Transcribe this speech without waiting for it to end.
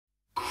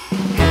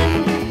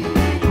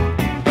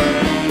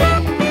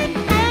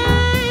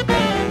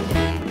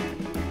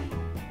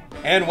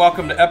And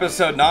welcome to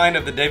episode 9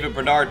 of the David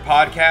Bernard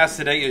podcast.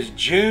 Today is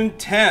June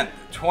 10th,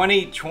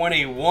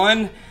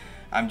 2021.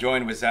 I'm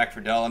joined with Zach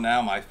Fradella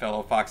now, my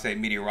fellow Fox 8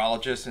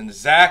 meteorologist. And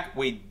Zach,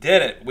 we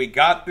did it. We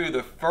got through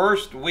the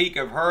first week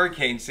of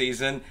hurricane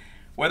season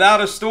without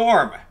a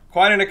storm.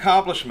 Quite an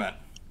accomplishment.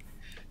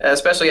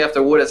 Especially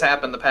after what has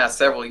happened the past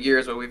several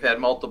years where we've had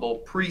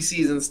multiple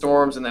preseason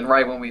storms, and then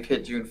right when we've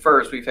hit June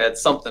 1st, we've had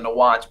something to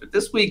watch. But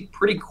this week,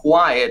 pretty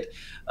quiet.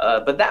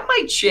 But that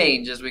might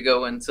change as we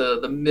go into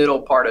the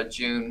middle part of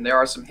June. There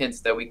are some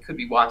hints that we could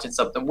be watching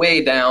something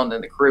way down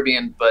in the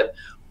Caribbean, but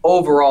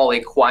overall a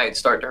quiet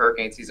start to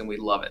hurricane season. We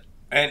love it.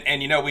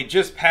 And you know, we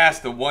just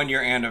passed the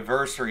 1-year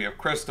anniversary of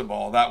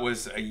Cristobal. That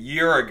was a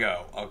year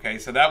ago, okay?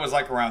 So that was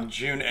like around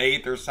June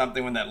 8th or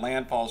something when that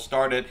landfall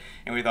started.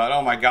 And we thought,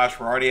 oh my gosh,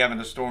 we're already having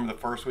a storm the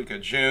first week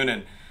of June.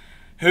 And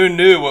who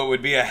knew what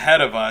would be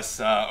ahead of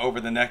us over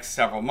the next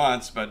several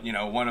months? But, you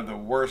know, one of the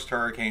worst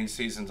hurricane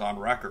seasons on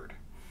record.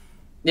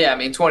 Yeah, I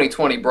mean,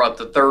 2020 brought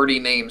the 30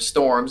 named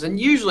storms. And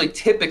usually,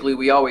 typically,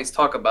 we always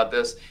talk about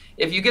this.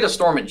 If you get a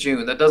storm in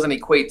June, that doesn't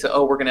equate to,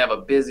 oh, we're going to have a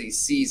busy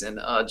season.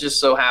 Just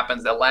so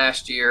happens that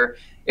last year,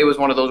 it was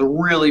one of those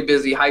really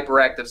busy,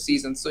 hyperactive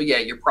seasons. So, yeah,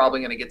 you're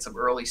probably going to get some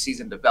early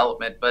season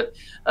development. But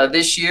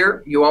this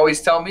year, you always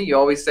tell me, you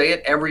always say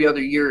it, every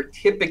other year,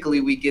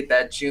 typically we get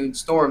that June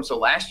storm. So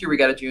last year we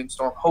got a June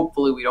storm.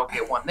 Hopefully we don't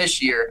get one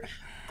this year.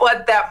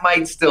 But that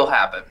might still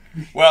happen.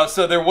 Well,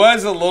 so there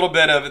was a little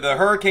bit of the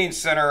Hurricane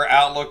Center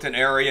outlooked an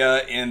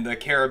area in the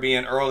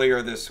Caribbean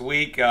earlier this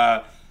week.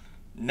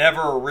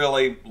 Never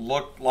really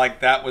looked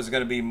like that was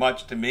going to be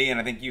much to me, and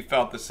I think you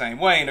felt the same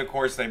way. And of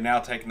course, they've now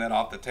taken that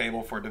off the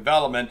table for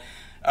development.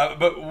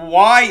 But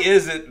why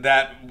is it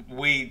that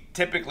we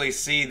typically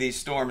see these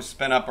storms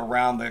spin up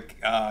around the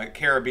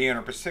Caribbean,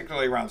 or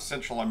particularly around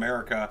Central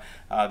America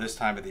this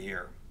time of the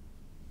year?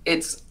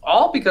 It's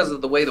all because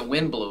of the way the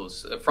wind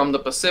blows. From the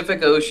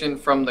Pacific Ocean,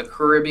 from the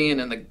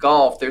Caribbean and the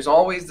Gulf, there's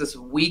always this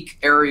weak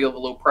area of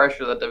low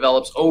pressure that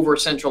develops over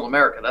Central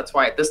America. That's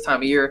why at this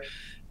time of year,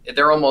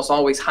 they're almost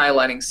always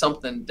highlighting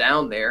something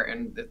down there.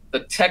 And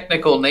the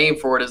technical name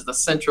for it is the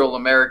Central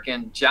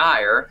American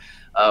Gyre,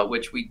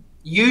 which we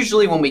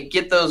usually, when we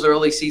get those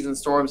early season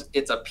storms,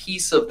 it's a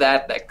piece of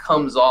that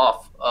comes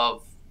off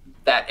of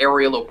that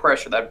area low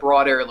pressure, that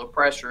broad area low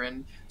pressure.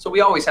 And so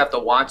we always have to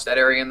watch that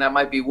area, and that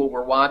might be what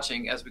we're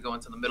watching as we go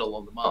into the middle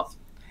of the month.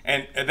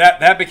 And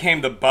that became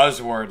the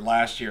buzzword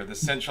last year, the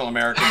Central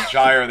American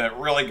Gyre, that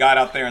really got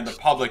out there in the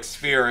public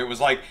sphere. It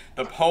was like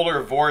the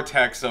polar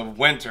vortex of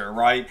winter,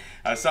 right?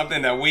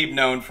 Something that we've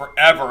known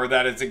forever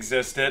that has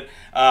existed,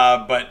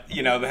 but,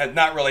 you know, has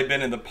not really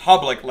been in the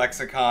public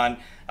lexicon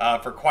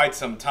for quite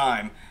some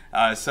time.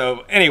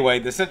 So anyway,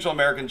 the Central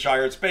American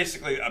Gyre, it's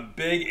basically a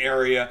big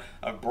area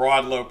of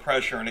broad low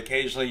pressure, and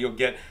occasionally you'll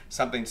get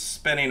something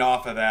spinning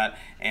off of that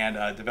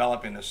and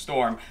developing a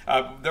storm.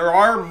 There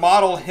are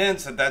model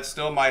hints that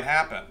still might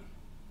happen.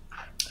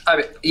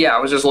 Yeah, I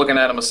was just looking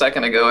at them a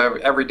second ago.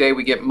 Every day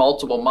we get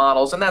multiple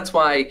models, and that's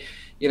why,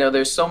 you know,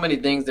 there's so many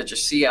things that you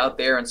see out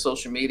there in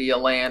social media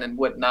land and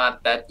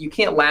whatnot that you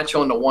can't latch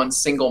on to one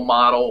single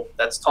model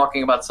that's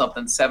talking about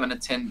something 7 to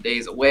 10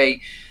 days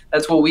away.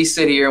 That's what we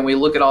sit here and we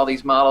look at all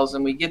these models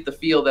and we get the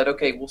feel that,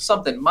 okay, well,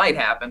 something might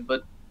happen,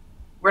 but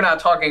we're not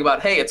talking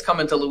about, hey, it's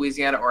coming to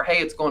Louisiana, or hey,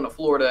 it's going to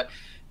Florida.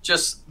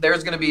 Just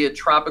there's going to be a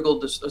tropical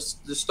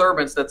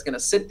disturbance that's going to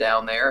sit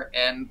down there,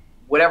 and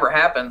whatever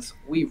happens,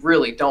 we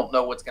really don't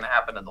know what's going to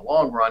happen in the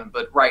long run.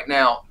 But right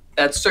now,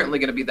 that's certainly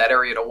going to be that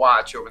area to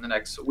watch over the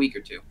next week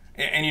or two.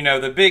 And you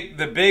know, the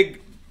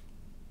big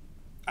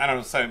I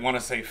don't want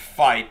to say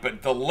fight,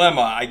 but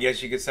dilemma, I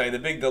guess you could say, the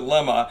big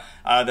dilemma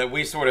that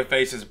we sort of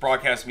face as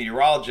broadcast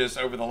meteorologists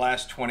over the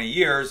last 20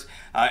 years,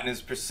 and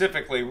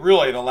specifically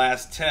really the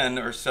last 10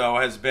 or so,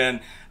 has been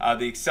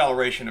the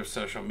acceleration of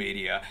social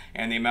media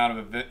and the amount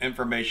of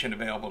information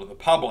available to the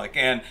public.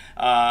 And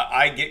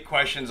I get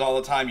questions all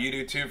the time, you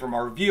do too, from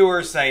our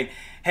viewers saying,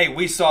 hey,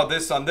 we saw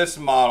this on this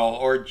model,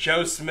 or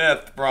Joe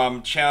Smith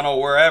from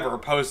channel wherever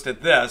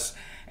posted this.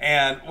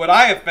 And what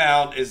I have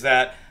found is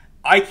that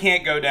I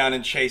can't go down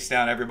and chase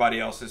down everybody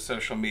else's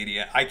social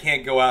media. I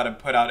can't go out and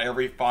put out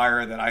every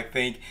fire that I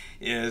think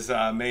is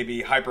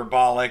maybe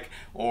hyperbolic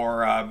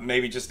or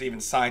maybe just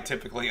even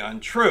scientifically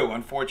untrue.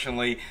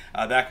 Unfortunately,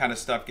 that kind of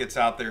stuff gets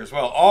out there as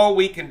well. All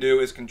we can do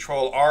is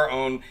control our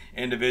own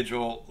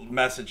individual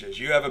messages.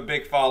 You have a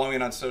big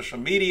following on social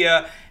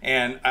media,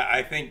 and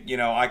I think, you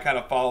know, I kind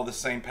of follow the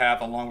same path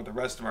along with the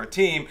rest of our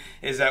team,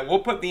 is that we'll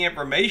put the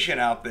information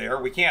out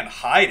there. We can't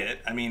hide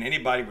it. I mean,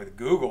 anybody with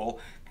Google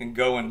can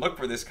go and look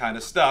for this kind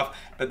of stuff,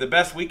 but the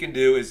best we can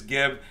do is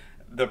give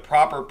the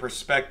proper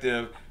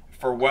perspective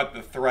for what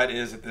the threat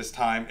is at this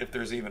time, if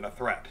there's even a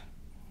threat.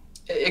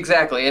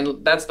 Exactly,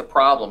 and that's the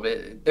problem.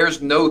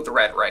 There's no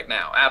threat right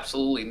now,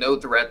 absolutely no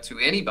threat to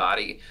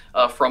anybody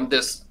from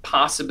this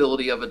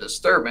possibility of a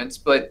disturbance,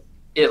 but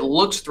it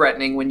looks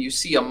threatening when you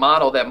see a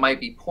model that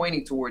might be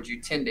pointing towards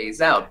you 10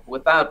 days out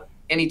without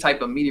any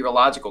type of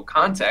meteorological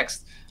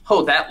context.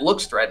 Oh, that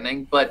looks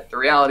threatening, but the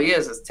reality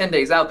is 10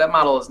 days out, that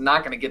model is not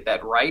going to get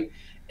that right.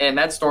 and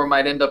that storm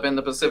might end up in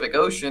the Pacific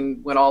Ocean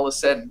when all is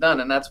said and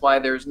done. And that's why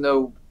there's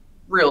no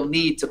real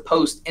need to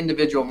post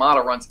individual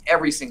model runs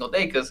every single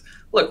day. Because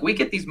look, we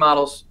get these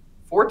models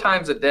 4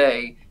 times a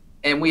day,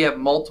 and we have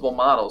multiple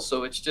models.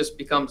 So it just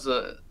becomes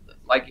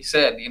like you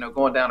said,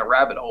 going down a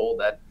rabbit hole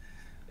that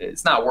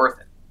it's not worth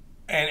it.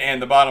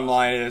 And the bottom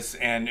line is,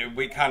 and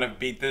we kind of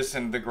beat this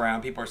into the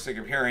ground, people are sick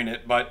of hearing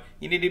it, but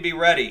you need to be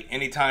ready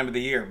any time of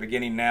the year,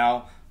 beginning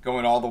now,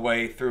 going all the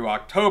way through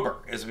October,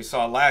 as we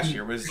saw last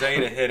year, with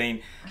Zeta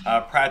hitting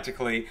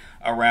practically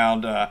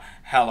around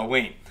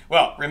Halloween.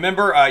 Well,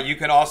 remember, you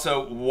can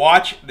also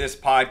watch this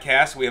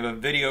podcast. We have a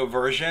video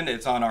version.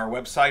 It's on our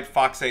website,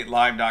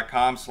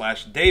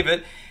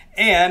 fox8live.com/David.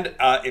 And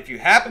if you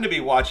happen to be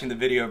watching the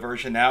video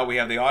version now, we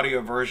have the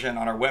audio version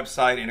on our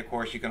website. And of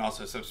course, you can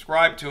also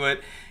subscribe to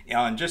it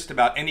on just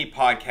about any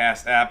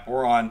podcast app.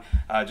 We're on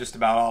just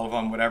about all of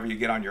them, whatever you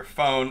get on your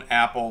phone,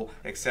 Apple,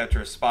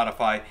 etc.,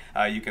 Spotify,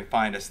 you can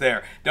find us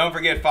there. Don't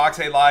forget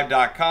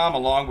fox8live.com,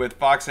 along with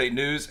Fox 8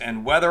 News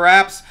and weather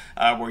apps,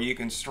 where you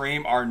can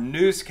stream our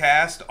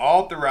newscast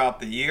all throughout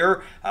the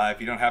year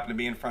if you don't happen to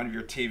be in front of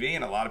your TV,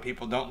 and a lot of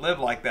people don't live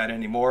like that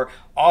anymore.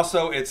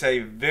 Also, it's a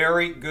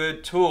very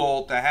good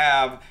tool to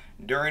have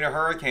during a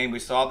hurricane. We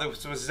saw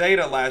this with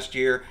Zeta last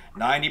year,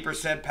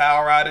 90%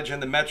 power outage in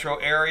the metro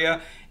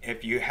area.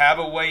 If you have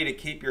a way to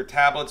keep your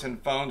tablets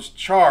and phones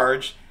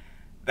charged,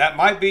 that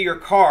might be your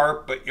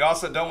car, but you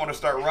also don't want to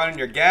start running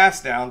your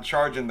gas down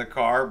charging the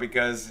car,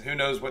 because who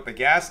knows what the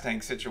gas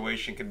tank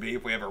situation could be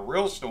if we have a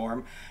real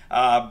storm.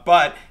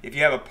 But if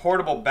you have a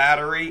portable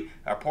battery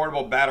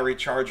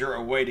charger,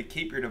 a way to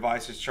keep your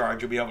devices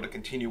charged, you'll be able to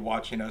continue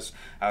watching us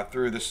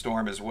through the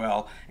storm as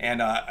well. And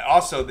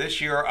also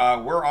this year,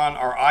 we're on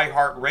our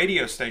iHeart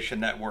radio station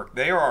network.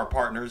 They are our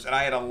partners, and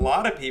I had a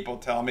lot of people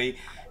tell me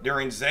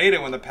during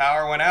Zeta, when the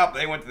power went out,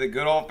 they went to the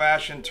good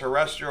old-fashioned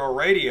terrestrial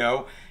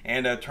radio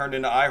and turned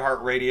into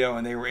iHeartRadio,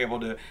 and they were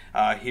able to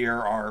hear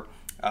our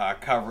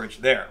coverage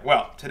there.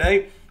 Well,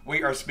 today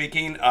we are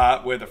speaking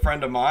with a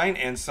friend of mine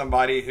and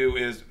somebody who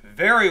is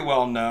very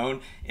well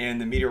known in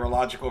the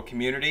meteorological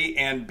community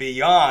and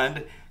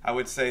beyond, I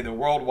would say the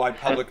worldwide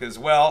public as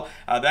well.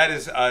 That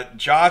is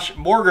Josh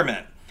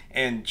Morgerman.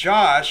 And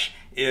Josh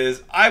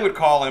is, I would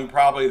call him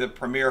probably the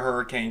premier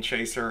hurricane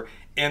chaser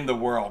in the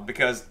world,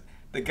 because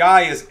the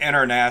guy is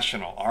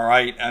international, all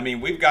right? I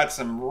mean, we've got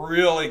some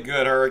really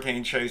good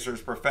hurricane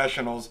chasers,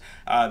 professionals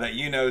that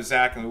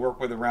Zach, and we work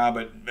with around,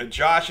 but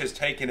Josh has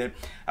taken it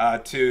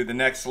to the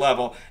next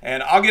level.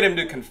 And I'll get him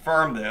to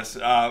confirm this,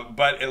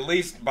 but at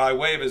least by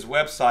way of his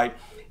website,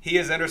 he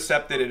has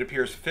intercepted, it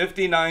appears,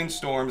 59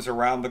 storms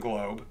around the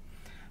globe.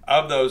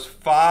 Of those,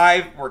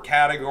 5 were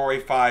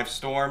Category 5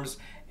 storms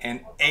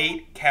and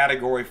 8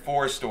 Category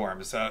 4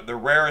 storms, the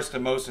rarest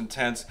and most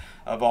intense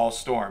of all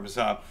storms.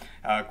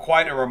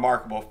 Quite a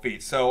remarkable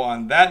feat. So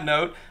on that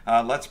note,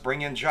 let's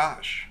bring in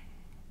Josh.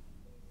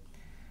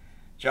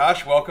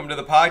 Josh, welcome to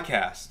the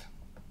podcast.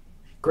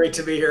 Great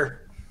to be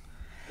here.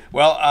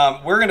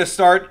 Well, we're going to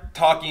start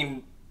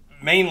talking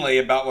mainly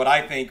about what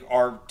I think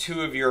are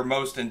 2 of your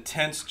most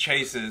intense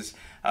chases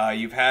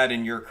you've had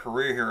in your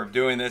career here of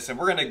doing this. And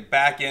we're going to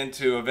back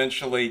into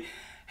eventually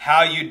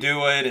how you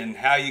do it and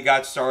how you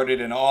got started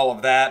and all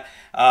of that.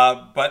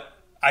 But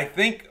I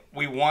think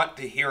we want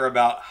to hear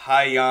about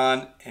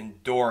Haiyan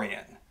and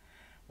Dorian,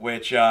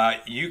 which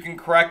you can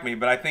correct me,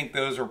 but I think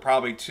those are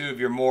probably 2 of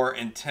your more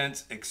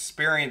intense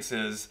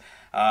experiences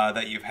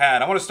that you've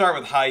had. I want to start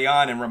with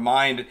Haiyan and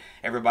remind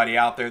everybody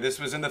out there,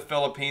 this was in the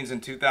Philippines in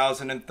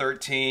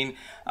 2013.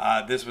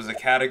 This was a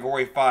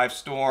Category 5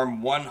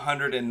 storm,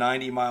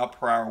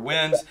 190-mile-per-hour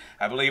winds.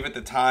 I believe at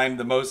the time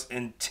the most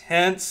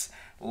intense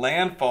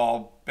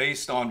landfall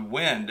based on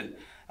wind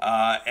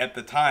at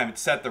the time. It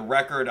set the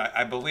record.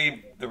 I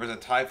believe there was a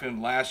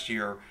typhoon last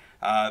year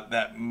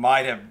that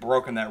might have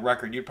broken that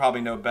record. You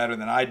probably know better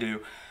than I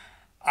do.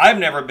 I've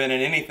never been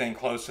in anything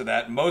close to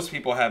that. Most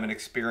people haven't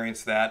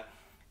experienced that.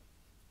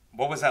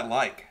 What was that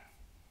like?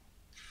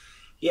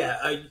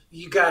 Yeah,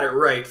 you got it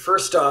right.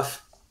 First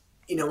off,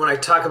 when I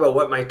talk about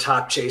what my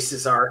top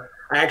chases are,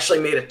 I actually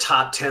made a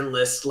top 10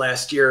 list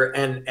last year,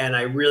 and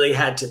I really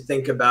had to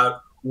think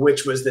about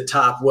which was the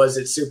top. Was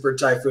it Super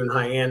Typhoon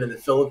Haiyan in the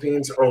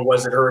Philippines, or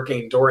was it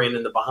Hurricane Dorian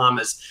in the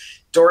Bahamas?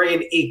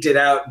 Dorian eked it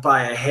out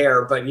by a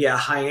hair, but yeah,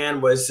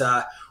 Haiyan was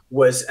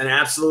an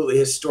absolutely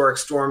historic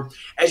storm.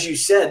 As you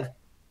said,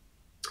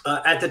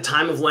 at the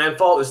time of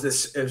landfall, it was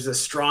the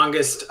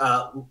strongest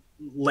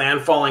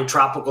landfalling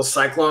tropical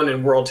cyclone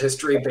in world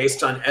history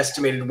based on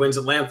estimated winds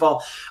at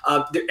landfall.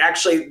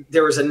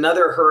 There was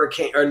another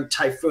hurricane or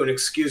typhoon,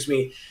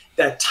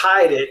 that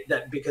tied it,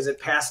 because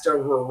it passed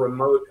over a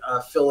remote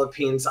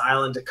Philippines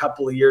island a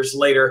couple of years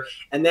later.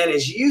 And then,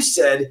 as you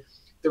said,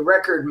 the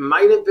record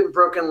might have been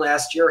broken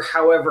last year.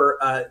 However,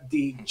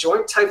 the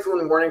Joint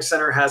Typhoon Warning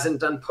Center hasn't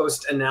done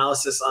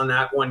post-analysis on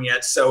that one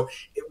yet. So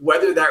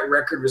whether that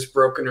record was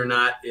broken or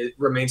not, it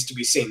remains to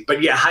be seen.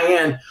 But yeah,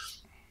 Haiyan,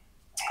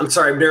 I'm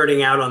sorry, I'm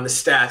nerding out on the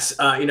stats.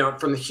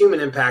 From the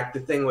human impact,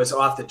 the thing was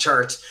off the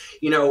charts.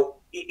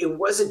 It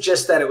wasn't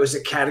just that it was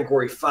a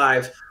Category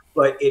 5.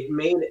 but it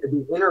made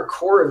the inner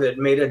core of it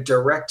made a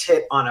direct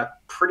hit on a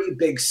pretty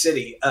big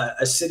city,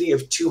 a city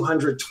of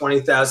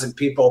 220,000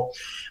 people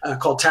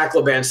called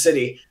Tacloban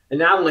City. And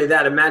not only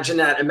that, imagine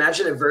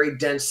a very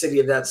dense city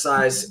of that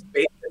size,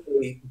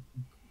 basically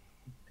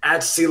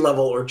at sea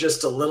level or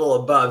just a little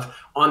above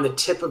on the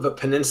tip of a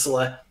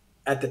peninsula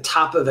at the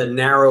top of a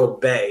narrow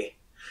bay.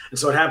 And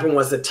so what happened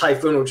was the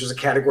typhoon, which was a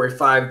Category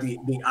 5,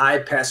 the eye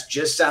passed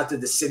just south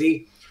of the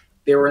city.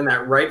 They were in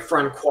that right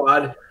front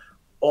quad.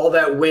 All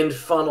that wind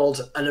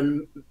funneled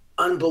an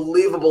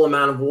unbelievable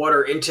amount of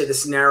water into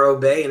this narrow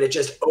bay, and it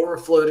just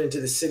overflowed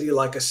into the city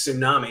like a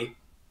tsunami.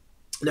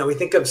 Now, we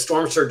think of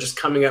storm surges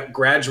coming up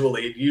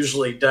gradually. It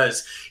usually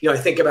does. I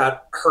think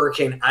about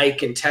Hurricane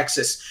Ike in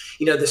Texas.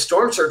 The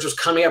storm surge was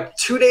coming up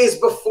 2 days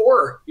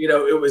before,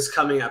 it was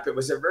coming up. It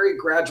was a very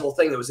gradual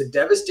thing. It was a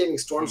devastating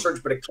storm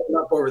surge, but it came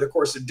up over the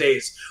course of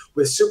days.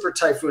 With Super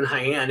Typhoon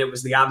Haiyan, it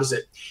was the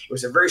opposite. It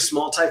was a very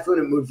small typhoon.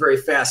 It moved very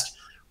fast.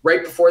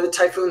 Right before the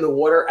typhoon, the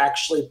water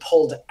actually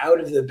pulled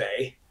out of the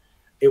bay.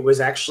 It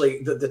was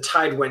actually the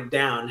tide went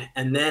down,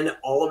 and then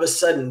all of a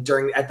sudden,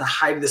 at the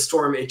height of the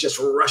storm, it just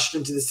rushed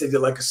into the city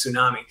like a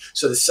tsunami.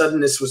 So the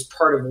suddenness was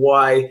part of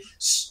why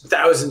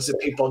thousands of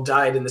people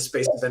died in the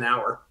space of an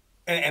hour.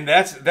 And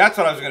that's what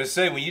I was going to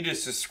say when you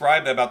just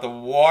described about the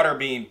water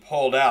being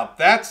pulled out.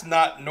 That's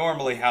not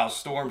normally how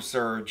storm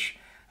surge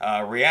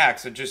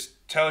reacts. It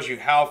just tells you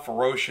how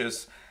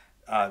ferocious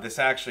this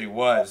actually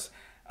was.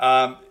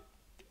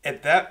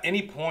 At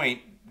any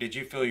point, did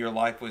you feel your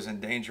life was in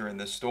danger in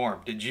this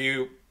storm?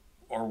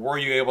 Were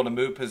you able to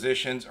move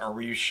positions, or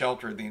were you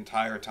sheltered the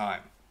entire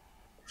time?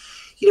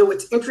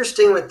 What's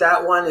interesting with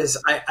that one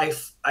is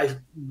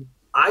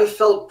I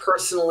felt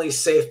personally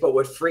safe, but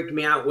what freaked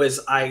me out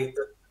was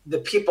the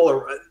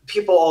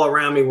people all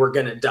around me were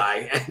going to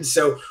die. And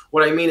so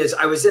what I mean is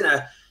I was in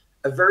a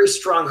very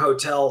strong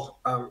hotel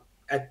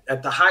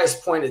at the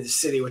highest point of the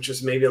city, which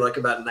was maybe like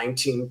about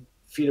 19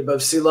 feet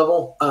above sea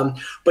level.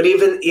 But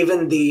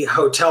even the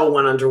hotel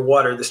went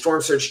underwater. The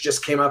storm surge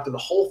just came up and the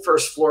whole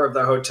first floor of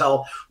the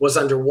hotel was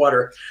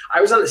underwater.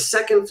 I was on the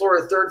second floor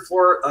or third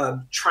floor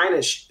trying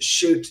to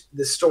shoot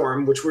the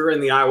storm, which we were in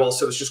the eyewall,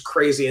 so it was just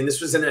crazy. And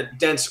this was in a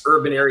dense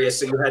urban area,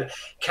 so you had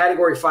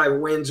Category 5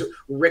 winds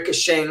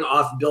ricocheting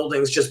off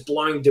buildings, just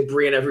blowing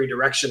debris in every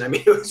direction. I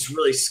mean, it was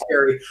really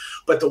scary.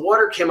 But the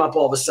water came up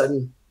all of a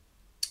sudden.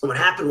 And what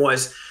happened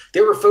was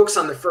there were folks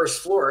on the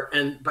first floor,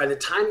 and by the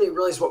time they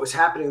realized what was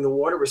happening, the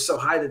water was so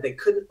high that they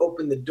couldn't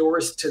open the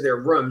doors to their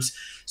rooms.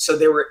 So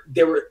they were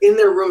in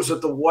their rooms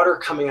with the water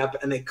coming up,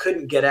 and they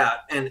couldn't get out,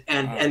 and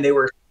they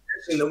were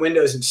in the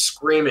windows and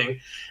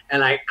screaming.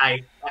 And I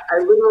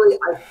literally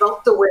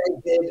felt the way I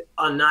did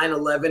on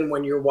 9/11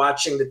 when you're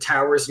watching the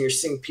towers and you're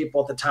seeing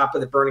people at the top of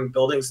the burning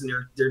buildings and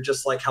they're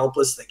just like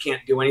helpless, they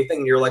can't do anything.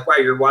 And you're like, wow,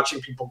 you're watching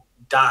people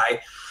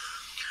die.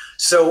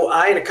 So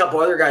I and a couple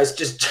other guys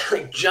just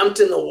like jumped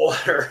in the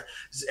water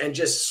and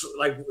just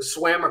like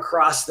swam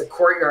across the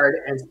courtyard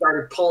and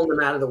started pulling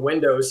them out of the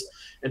windows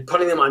and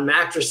putting them on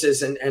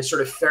mattresses and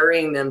sort of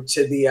ferrying them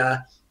to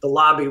the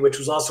lobby, which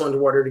was also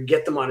underwater, to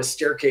get them on a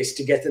staircase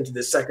to get them to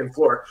the second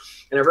floor.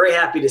 And I'm very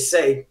happy to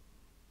say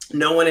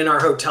no one in our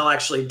hotel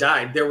actually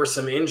died. There were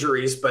some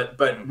injuries, but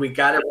we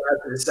got it out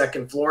to the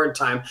second floor in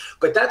time.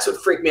 But that's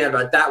what freaked me out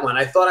about that one.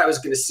 I thought I was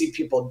going to see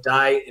people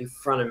die in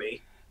front of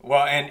me.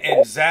 Well,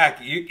 and Zach,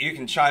 you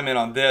can chime in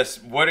on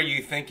this. What are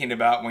you thinking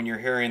about when you're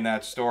hearing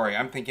that story?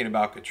 I'm thinking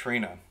about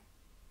Katrina.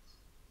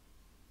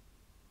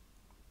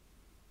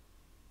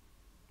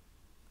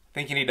 I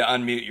think you need to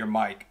unmute your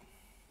mic.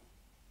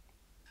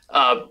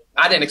 I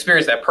didn't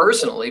experience that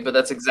personally, but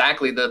that's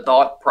exactly the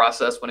thought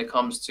process when it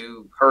comes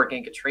to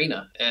Hurricane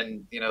Katrina.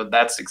 And,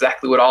 that's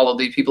exactly what all of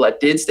the people that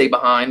did stay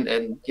behind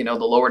and, the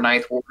lower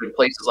Ninth Ward and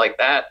places like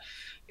that,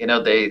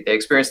 they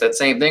experienced that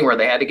same thing where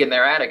they had to get in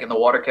their attic and the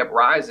water kept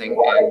rising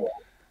and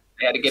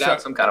they had to get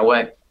out some kind of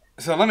way.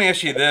 So let me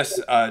ask you this,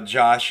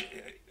 Josh.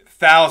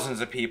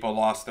 Thousands of people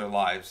lost their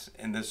lives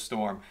in this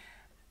storm.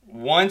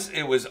 Once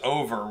it was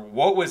over,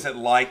 what was it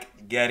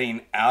like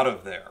getting out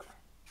of there?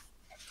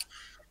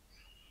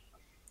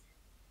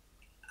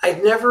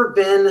 I've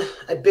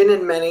been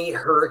in many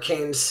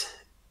hurricanes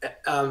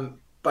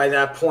by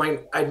that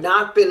point. I'd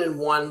not been in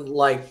one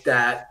like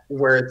that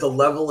where the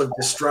level of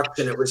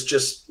destruction, it was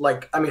just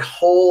like,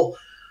 whole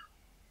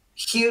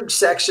huge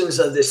sections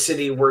of the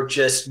city were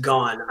just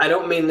gone. I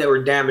don't mean they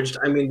were damaged.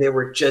 I mean, they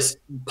were just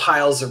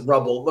piles of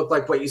rubble. It looked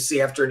like what you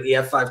see after an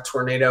EF5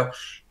 tornado.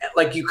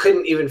 Like you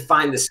couldn't even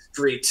find the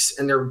streets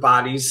and their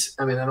bodies.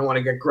 I don't want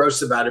to get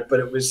gross about it, but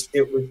it was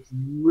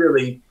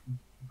really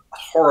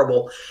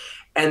horrible.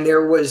 And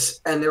there was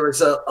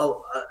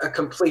a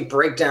complete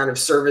breakdown of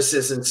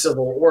services and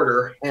civil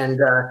order, and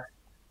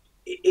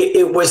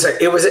it was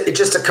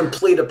just a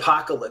complete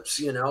apocalypse,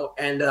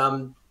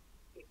 And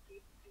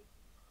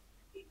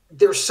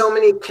there's so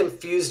many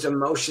confused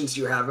emotions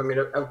you have.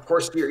 Of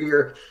course,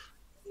 you're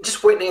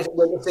just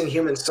witnessing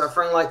human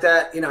suffering like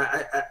that.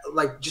 I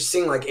like just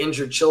seeing like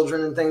injured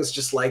children and things.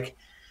 Just like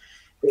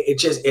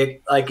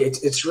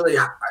it's really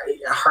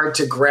hard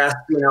to grasp,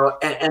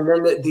 And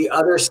then the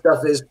other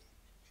stuff is,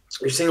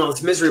 you're seeing all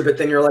this misery, but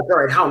then you're like, all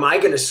right, how am I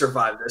going to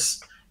survive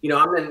this? You know,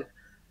 I'm in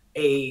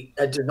a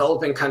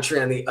developing country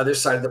on the other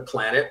side of the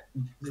planet.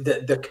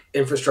 The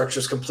infrastructure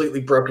is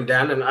completely broken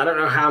down, and I don't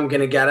know how I'm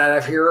going to get out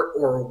of here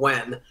or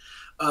when.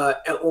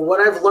 What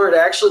I've learned,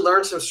 I actually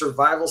learned some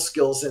survival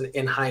skills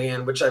in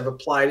Haiyan, which I've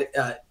applied,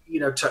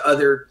 to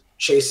other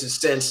chases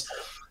since.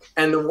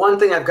 And the one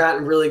thing I've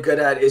gotten really good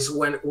at is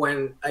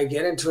when I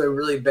get into a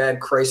really bad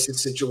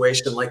crisis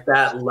situation, like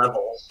that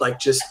level, like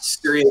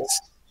just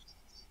serious,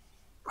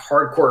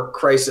 hardcore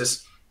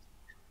crisis,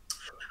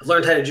 I've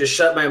learned how to just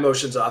shut my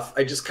emotions off.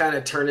 I just kind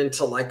of turn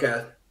into like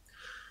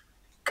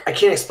I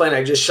can't explain it.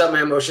 I just shut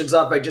my emotions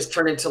off. I just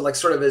turn into like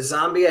sort of a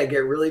zombie. I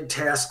get really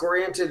task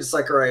oriented. It's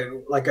like, all right,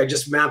 like I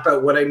just map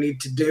out what I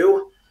need to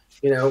do,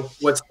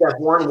 what's step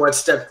one, what's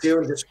step two,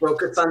 and just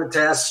focus on the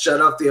task,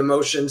 shut off the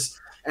emotions.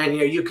 And,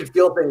 you could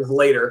feel things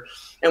later.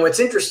 And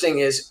what's interesting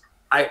is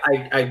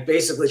I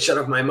basically shut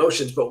off my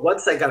emotions. But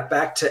once I got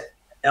back to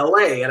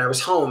LA and I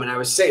was home and I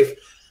was safe,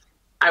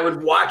 I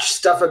would watch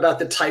stuff about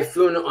the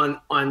typhoon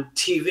on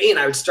TV, and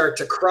I would start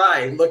to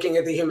cry looking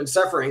at the human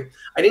suffering.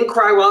 I didn't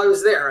cry while I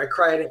was there. I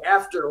cried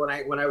after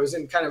when I was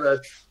in kind of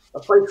a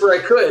place where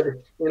I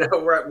could,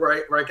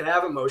 where I could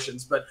have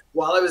emotions. But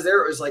while I was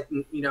there, it was like,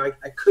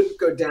 I couldn't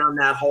go down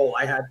that hole.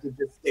 I had to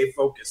just stay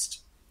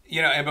focused.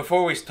 And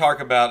before we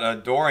talk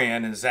about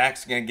Dorian, and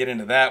Zach's going to get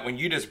into that, when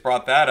you just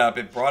brought that up,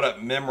 it brought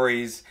up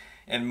memories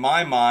in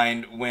my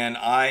mind when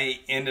I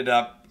ended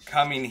up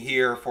coming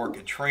here for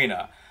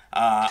Katrina.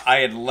 I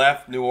had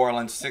left New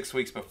Orleans 6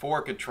 weeks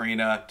before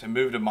Katrina to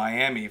move to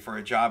Miami for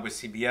a job with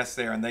CBS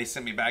there, and they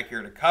sent me back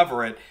here to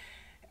cover it.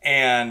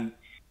 And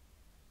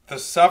the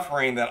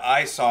suffering that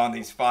I saw in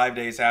these 5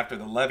 days after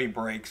the levee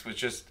breaks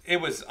was it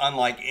was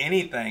unlike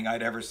anything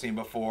I'd ever seen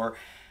before.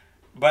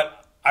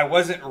 But I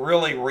wasn't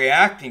really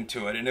reacting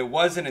to it, and it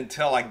wasn't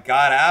until I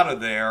got out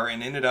of there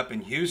and ended up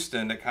in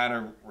Houston to kind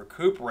of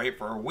recuperate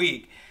for a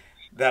week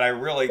that I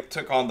really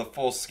took on the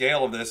full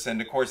scale of this.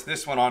 And of course,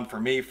 this went on for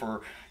me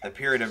for a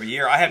period of a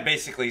year. I had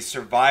basically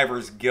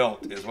survivor's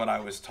guilt is what I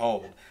was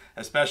told,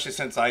 especially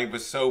since I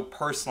was so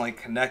personally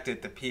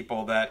connected to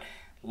people that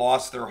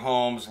lost their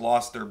homes,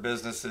 lost their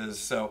businesses.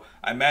 So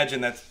I imagine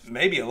that's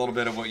maybe a little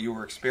bit of what you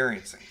were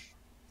experiencing.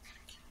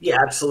 Yeah,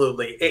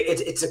 absolutely.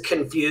 It's a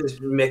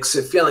confused mix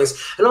of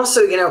feelings. And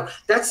also,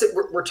 that's it.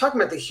 We're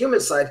talking about the human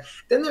side.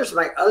 Then there's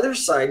my other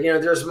side.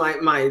 There's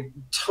my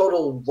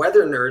total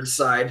weather nerd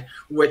side,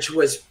 which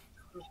was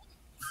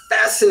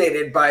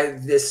fascinated by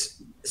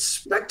this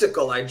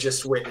spectacle I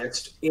just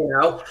witnessed.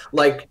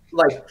 Like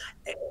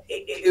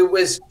it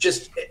was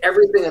just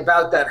everything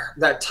about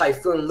that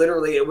typhoon.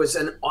 Literally, it was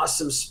an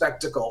awesome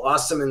spectacle.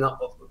 Awesome in the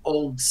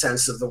old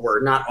sense of the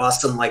word, not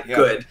awesome like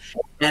good.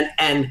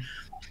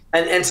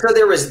 And so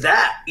there was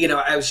that,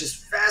 I was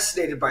just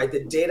fascinated by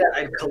the data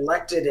I'd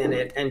collected in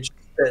it and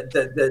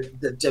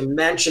the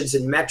dimensions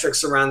and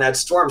metrics around that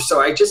storm.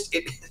 So a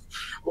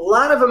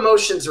lot of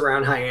emotions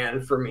around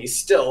Haiyan for me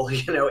still,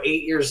 8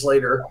 years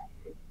later.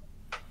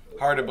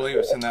 Hard to believe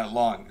it's been that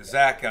long.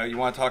 Zach, you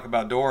want to talk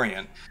about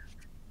Dorian?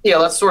 Yeah,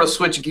 let's sort of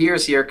switch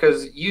gears here,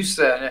 because you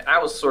said, I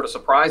was sort of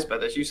surprised by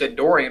this, you said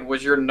Dorian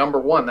was your number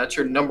one. That's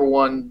your number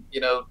one,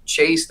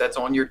 chase that's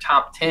on your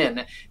top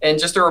 10. And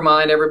just to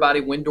remind everybody,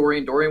 when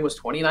Dorian was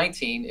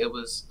 2019. It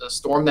was a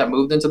storm that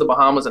moved into the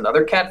Bahamas,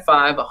 another Cat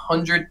 5,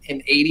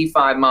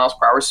 185 miles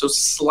per hour, so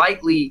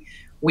slightly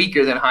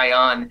weaker than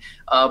Haiyan.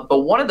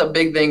 But one of the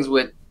big things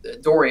with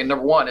Dorian,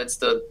 number one, it's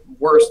the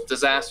worst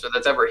disaster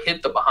that's ever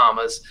hit the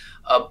Bahamas.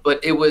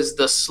 But it was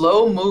the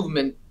slow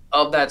movement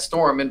of that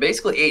storm and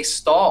basically a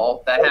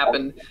stall that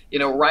happened,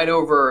 right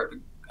over,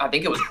 I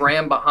think it was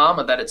Grand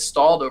Bahama that it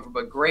stalled over,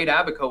 but Great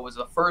Abaco was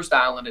the first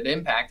island it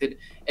impacted.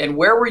 And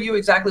where were you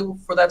exactly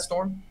for that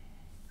storm?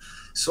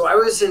 So I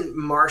was in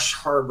Marsh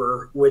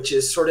Harbor, which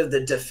is sort of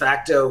the de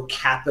facto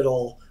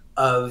capital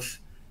of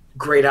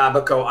Great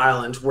Abaco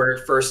Island, where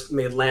it first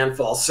made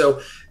landfall.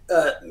 So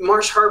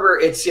Marsh Harbor,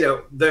 it's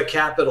the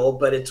capital,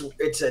 but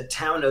it's a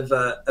town of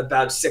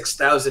about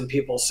 6,000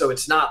 people, so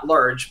it's not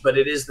large, but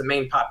it is the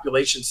main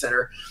population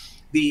center.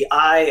 The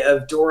eye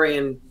of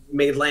Dorian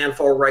made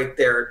landfall right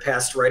there. It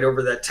passed right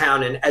over that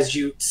town, and as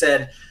you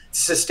said,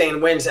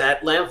 sustained winds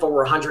at landfall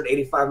were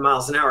 185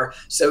 miles an hour.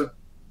 So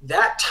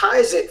that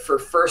ties it for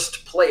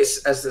first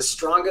place as the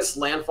strongest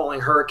landfalling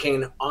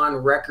hurricane on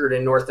record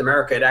in North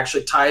America. It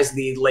actually ties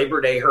the Labor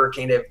Day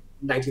hurricane of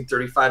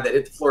 1935 that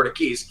hit the Florida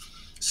Keys.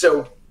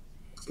 So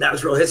that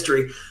was real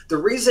history. The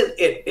reason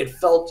it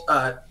felt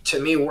to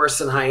me worse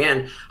than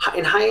Haiyan,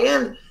 in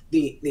Haiyan,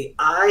 the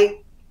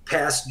eye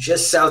passed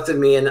just south of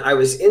me, and I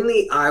was in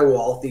the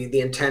eyewall, the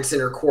intense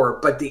inner core,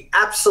 but the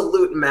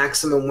absolute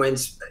maximum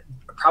winds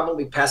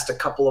probably passed a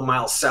couple of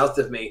miles south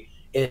of me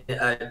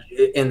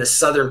in the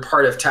southern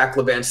part of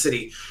Tacloban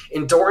City.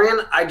 In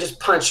Dorian, I just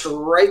punched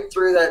right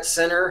through that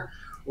center,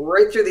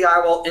 right through the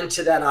eyewall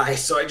into that eye.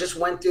 So I just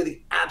went through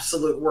the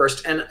absolute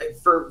worst. And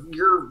for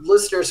your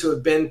listeners who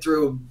have been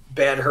through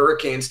bad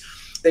hurricanes,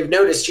 they've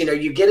noticed,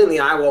 you get in the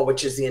eyewall,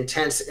 which is the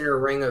intense inner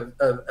ring of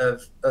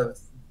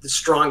the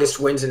strongest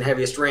winds and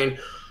heaviest rain.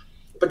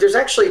 but there's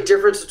actually a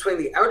difference between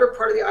the outer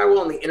part of the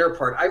eyewall and the inner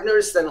part. I've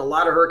noticed that in a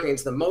lot of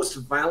hurricanes, the most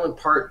violent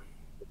part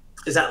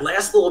is that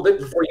last little bit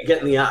before you get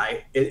in the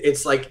eye.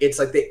 It's like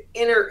the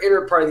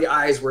inner part of the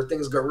eye is where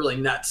things go really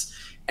nuts.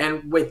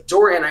 And with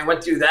Dorian, I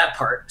went through that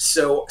part.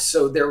 So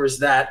there was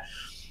that.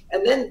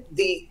 And then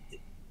the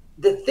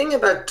thing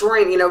about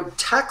Dorian,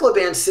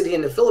 Tacloban City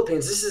in the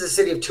Philippines, this is a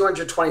city of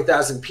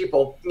 220,000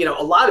 people.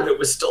 A lot of it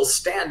was still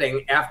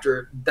standing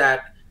after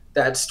that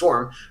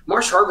storm.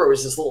 Marsh Harbor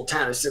was this little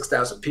town of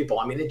 6,000 people.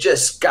 I mean, it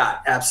just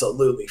got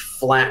absolutely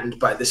flattened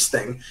by this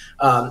thing.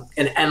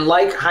 And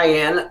like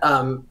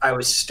Haiyan, I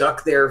was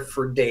stuck there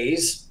for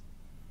days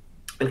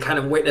and kind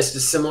of witnessed a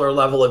similar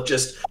level of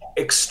just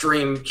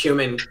extreme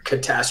human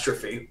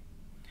catastrophe.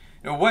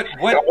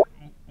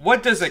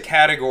 What does a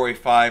Category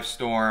 5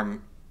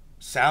 storm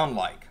sound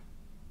like?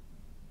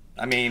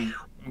 I mean,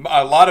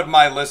 a lot of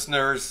my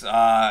listeners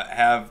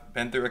have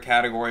been through a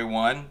Category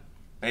 1,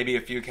 maybe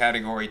a few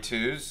Category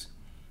 2s.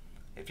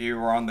 If you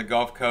were on the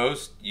Gulf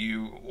Coast,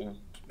 you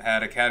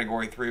had a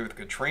Category 3 with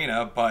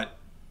Katrina, but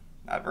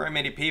not very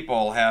many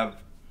people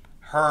have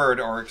heard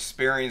or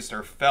experienced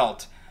or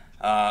felt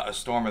a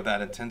storm of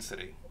that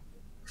intensity.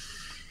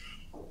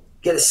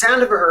 Yeah, the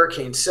sound of a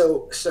hurricane.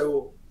 So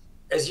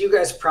as you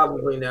guys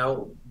probably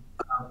know,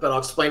 but I'll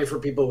explain it for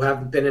people who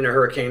haven't been in a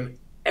hurricane.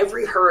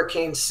 Every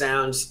hurricane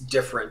sounds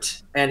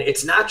different, and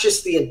it's not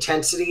just the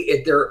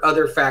intensity. There are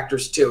other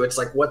factors too. It's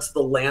like, what's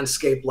the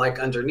landscape like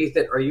underneath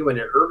it? Are you in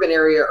an urban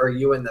area? Are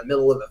you in the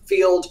middle of a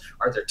field?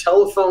 Are there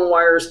telephone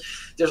wires?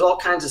 There's all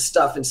kinds of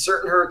stuff. And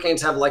certain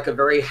hurricanes have like a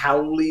very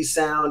howly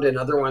sound, and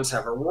other ones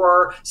have a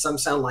roar. Some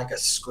sound like a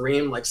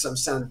scream, like some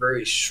sound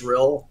very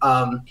shrill.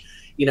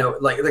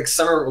 Like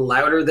some are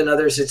louder than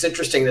others. It's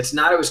interesting. It's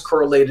not always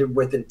correlated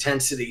with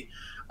intensity.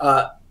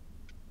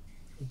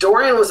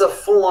 Dorian was a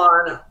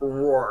full-on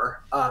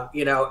roar,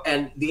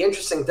 and the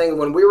interesting thing,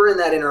 when we were in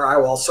that inner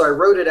eyewall, so I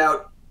wrote it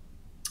out.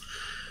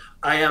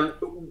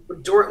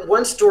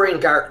 Once Dorian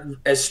got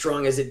as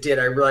strong as it did,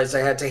 I realized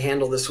I had to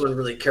handle this one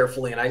really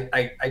carefully, and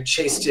I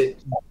chased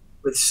it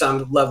with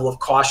some level of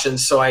caution.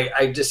 So I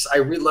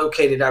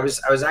relocated. I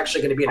was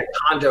actually going to be in a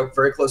condo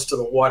very close to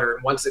the water,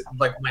 and once it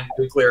went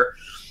nuclear,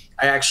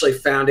 I actually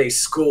found a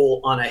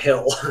school on a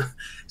hill.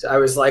 So I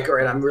was like, all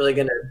right,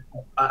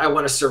 I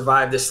want to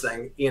survive this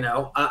thing.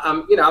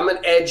 I'm an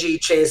edgy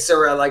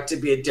chaser. I like to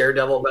be a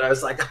daredevil, but I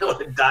was like, I don't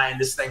want to die in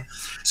this thing.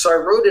 So I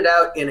wrote it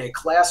out in a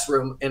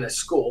classroom in a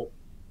school,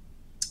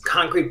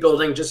 concrete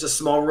building, just a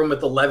small room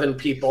with 11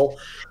 people.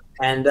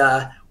 And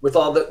with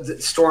all the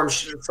storm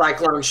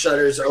cyclone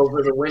shutters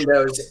over the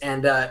windows.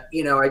 And,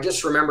 I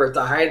just remember at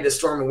the height of the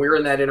storm when we were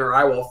in that inner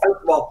eyewall,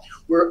 first of all,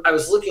 I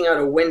was looking out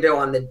a window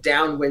on the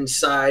downwind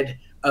side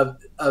of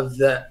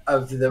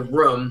the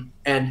room.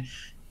 And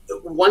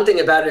one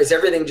thing about it is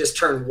everything just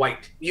turned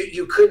white.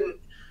 You couldn't,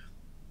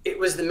 it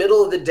was the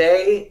middle of the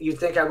day. You'd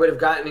think I would have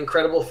gotten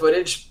incredible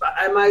footage.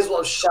 I might as well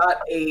have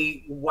shot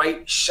a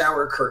white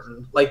shower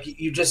curtain. Like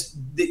you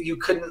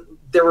couldn't,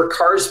 there were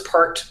cars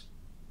parked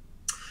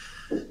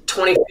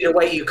 20 feet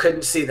away, you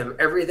couldn't see them.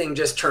 Everything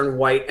just turned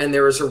white, and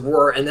there was a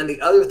roar. And then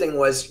the other thing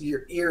was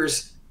your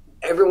ears,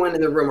 everyone in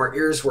the room, our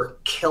ears were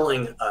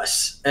killing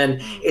us. And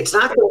it's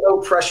not the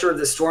low pressure of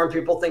the storm.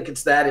 People think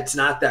it's that. It's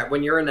not that.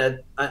 When you're on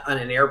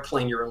an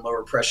airplane, you're in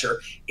lower pressure.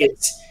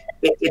 It's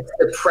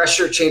the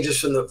pressure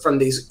changes from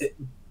these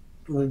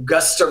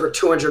gusts over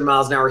 200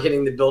 miles an hour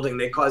hitting the building.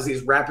 They cause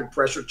these rapid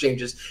pressure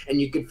changes,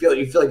 and you feel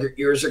like your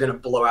ears are going to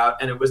blow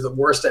out. And it was the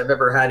worst I've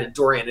ever had in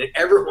Dorian. And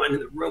everyone in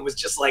the room was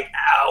just like,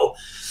 ow.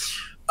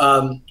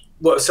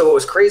 So what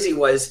was crazy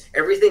was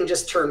everything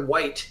just turned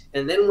white.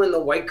 And then when the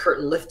white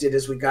curtain lifted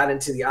as we got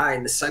into the eye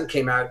and the sun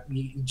came out,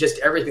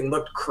 everything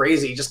looked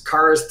crazy. Just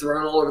cars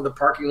thrown all over the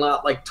parking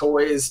lot like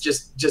toys,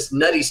 just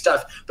nutty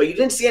stuff. But you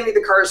didn't see any of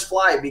the cars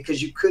fly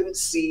because you couldn't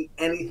see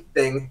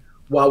anything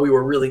while we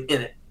were really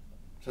in it.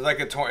 It was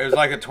like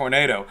a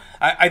tornado.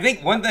 I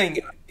think one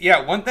thing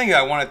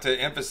I wanted to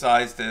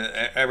emphasize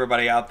to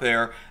everybody out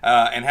there,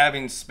 and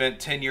having spent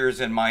 10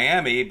 years in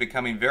Miami,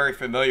 becoming very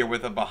familiar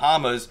with the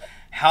Bahamas,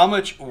 how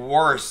much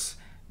worse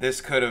this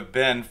could have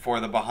been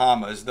for the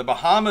Bahamas. The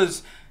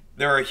Bahamas,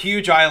 they're a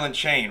huge island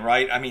chain,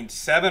 right? I mean,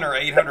 700 or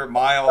 800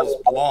 miles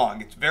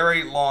long. It's a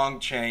very long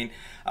chain.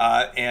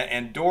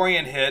 And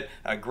Dorian hit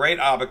Great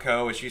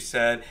Abaco, as you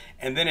said,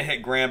 and then it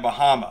hit Grand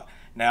Bahama.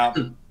 Now,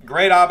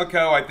 Great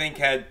Abaco, I think,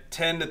 had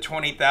 10 to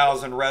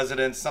 20,000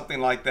 residents, something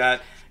like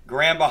that.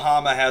 Grand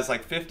Bahama has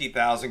like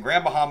 50,000.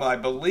 Grand Bahama, I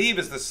believe,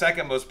 is the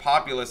second most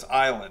populous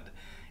island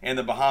in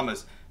the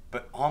Bahamas.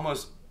 But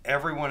almost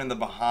everyone in the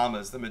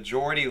Bahamas, the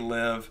majority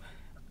live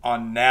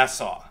on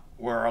Nassau,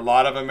 where a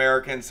lot of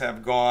Americans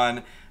have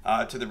gone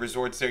to the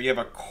resorts there. You have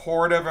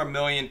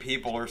 250,000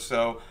 people or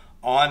so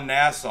on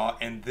Nassau,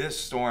 and this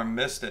storm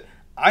missed it.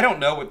 I don't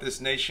know what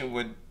this nation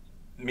would,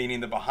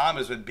 meaning the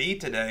Bahamas, would be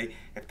today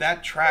if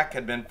that track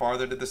had been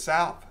farther to the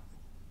south.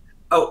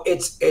 Oh,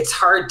 it's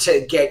hard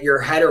to get your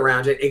head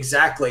around it.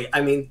 Exactly.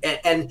 I mean,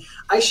 and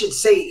I should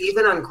say,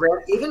 even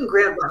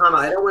Grand Bahama,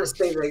 I don't want to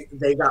say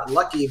they got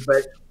lucky,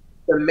 but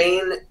the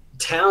main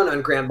town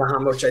on Grand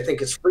Bahama, which I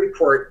think is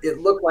Freeport, it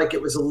looked like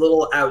it was a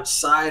little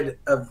outside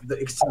of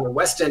it's on the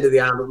west end of the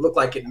island. It looked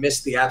like it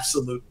missed the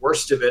absolute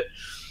worst of it.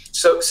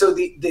 So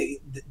the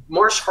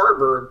Marsh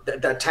Harbor,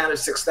 that town of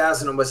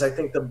 6,000, was, I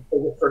think, the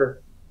biggest sort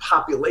of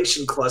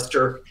population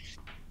cluster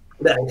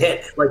that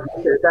hit. Like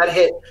that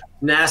hit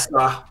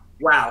Nassau.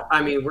 Wow.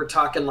 I mean, we're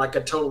talking like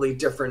a totally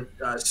different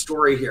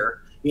story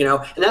here. You know,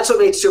 and that's what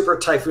made Super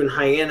Typhoon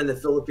Haiyan in the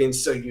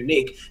Philippines so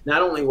unique.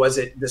 Not only was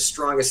it the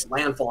strongest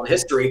landfall in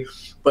history,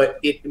 but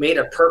it made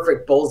a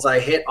perfect bullseye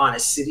hit on a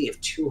city of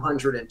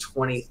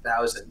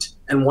 220,000,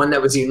 and one that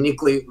was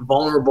uniquely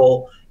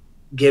vulnerable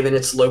given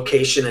its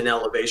location and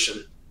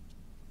elevation.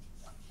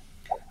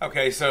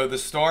 Okay, so the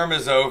storm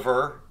is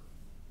over.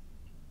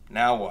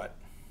 Now what?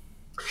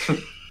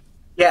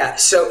 Yeah,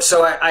 so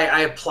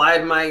I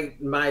applied my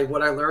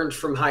what I learned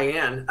from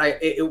Haiyan.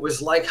 It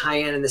was like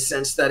Haiyan in the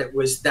sense that it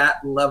was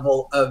that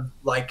level of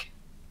like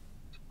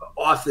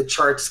off the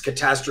charts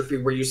catastrophe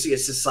where you see a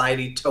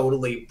society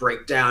totally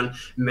break down,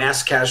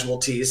 mass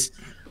casualties,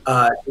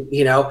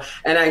 you know.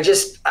 And I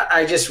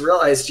just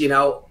realized, you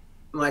know,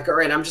 I'm like, all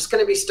right, I'm just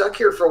going to be stuck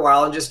here for a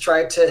while and just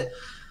try to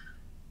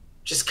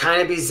just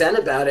kind of be zen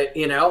about it,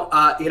 you know.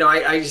 I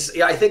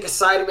think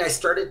aside of me, I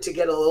started to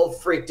get a little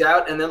freaked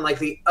out, and then like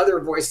the other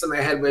voice in my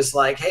head was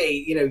like, hey,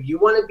 you know, you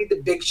want to be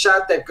the big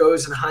shot that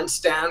goes and hunts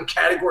down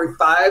Category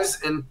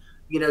 5s and,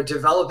 you know,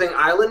 developing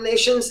island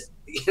nations,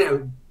 you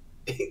know,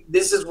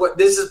 this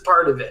is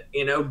part of it,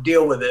 you know,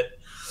 deal with it.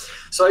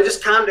 So I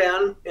just calmed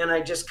down, and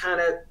I just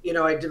kind of, you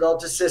know, I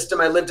developed a system.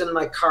 I lived in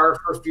my car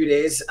for a few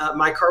days.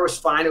 My car was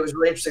fine. It was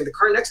really interesting. The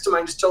car next to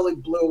mine just totally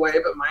blew away,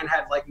 but mine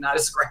had like not a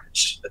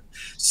scratch.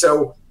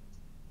 So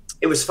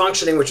it was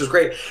functioning, which was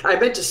great. I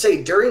meant to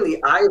say, during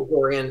the Eye of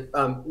Dorian,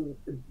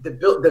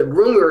 the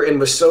room we were in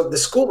was the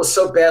school was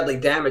so badly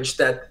damaged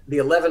that the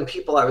 11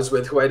 people I was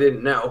with, who I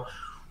didn't know,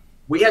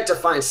 we had to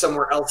find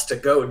somewhere else to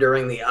go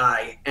during the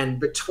Eye. And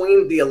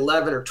between the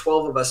 11 or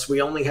 12 of us,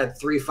 we only had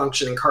 3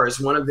 functioning cars,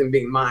 one of them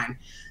being mine.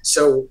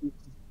 So a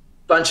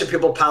bunch of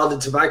people piled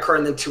into my car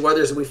and then 2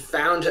 others. And we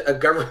found a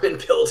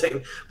government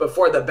building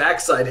before the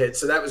backside hit.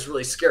 So that was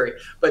really scary.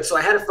 But so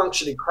I had a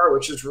functioning car,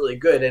 which was really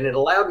good. And it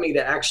allowed me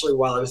to actually,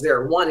 while I was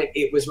there, one,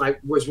 it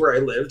was where I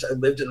lived. I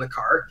lived in the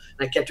car,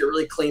 and I kept it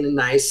really clean and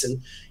nice.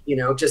 And, you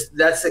know, just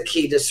that's the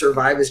key to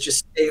survive, is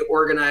just stay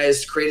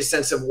organized, create a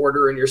sense of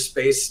order in your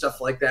space,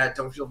 stuff like that.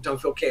 Don't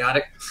feel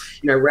chaotic.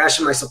 You know, I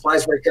ration my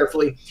supplies very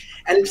carefully.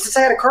 And since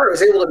I had a car, I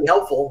was able to be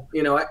helpful.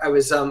 You know,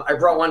 I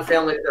brought one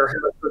family to their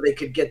house where they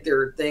could get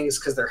their things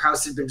because their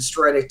house had been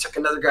destroyed. I took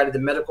another guy to the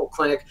medical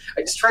clinic.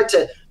 I just tried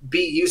to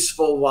be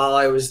useful while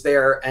I was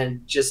there,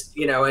 and just,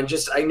 you know, I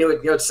knew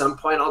it, you know, at some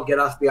point I'll get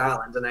off the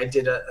island, and I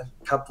did a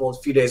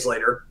few days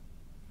later.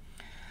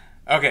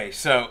 Okay,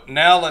 so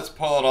now let's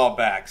pull it all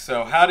back.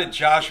 So how did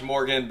Josh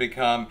Morgan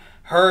become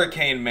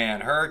Hurricane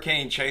Man,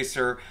 Hurricane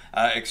Chaser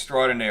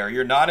extraordinaire?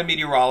 You're not a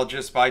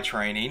meteorologist by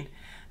training.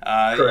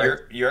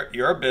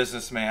 You're a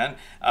businessman,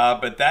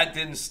 but that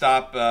didn't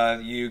stop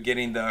you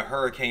getting the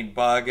hurricane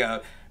bug.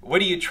 What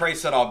do you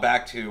trace it all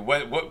back to?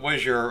 What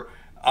was your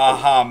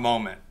aha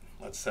moment,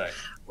 let's say?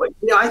 Well,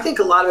 you know, I think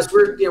a lot of us,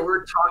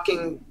 we're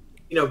talking,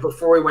 you know,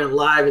 before we went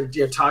live, and,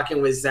 you know,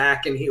 talking with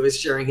Zach, and he was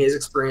sharing his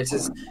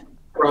experiences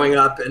growing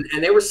up, and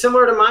they were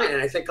similar to mine.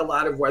 And I think a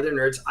lot of weather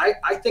nerds,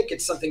 I think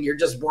it's something you're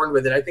just born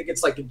with it. I think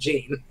it's like a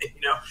gene.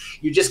 You know,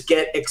 you just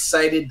get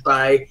excited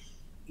by,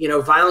 you know,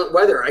 violent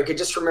weather. I could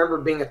just remember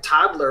being a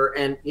toddler,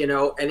 and, you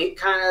know, any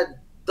kind of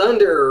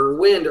thunder or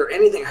wind or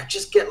anything, I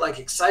just get like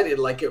excited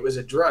like it was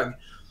a drug.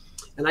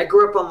 And I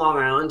grew up on Long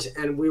Island,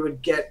 and we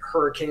would get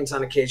hurricanes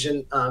on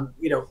occasion,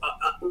 you know,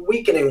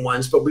 weakening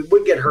ones, but we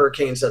would get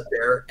hurricanes up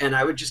there, and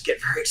I would just get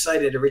very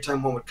excited every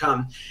time one would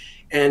come.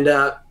 And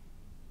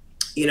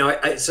you know,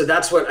 so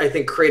that's what I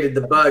think created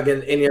the bug.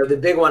 And, you know, the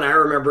big one I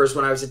remember is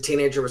when I was a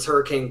teenager was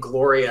Hurricane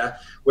Gloria,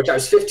 which I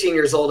was 15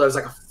 years old. I was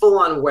like a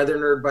full-on weather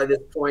nerd by this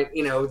point,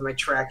 you know, with my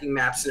tracking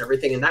maps and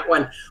everything. And that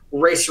one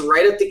raced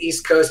right up the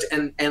East Coast,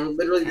 and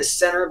literally the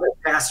center of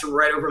it passed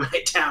right over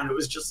my town. It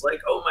was just like,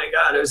 oh my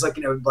God, it was like,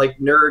 you know, like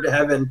nerd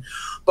heaven.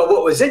 But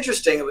what was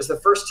interesting, it was the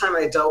first time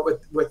I dealt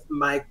with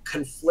my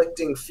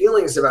conflicting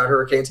feelings about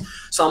hurricanes.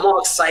 So I'm all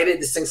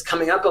excited, this thing's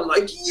coming up. I'm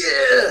like,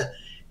 yeah.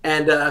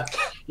 And,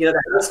 you know,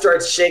 the house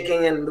starts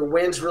shaking, and the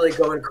wind's really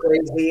going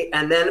crazy.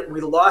 And then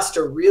we lost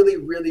a really,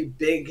 really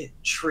big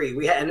tree.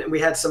 We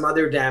had some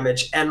other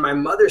damage, and my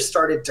mother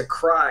started to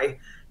cry.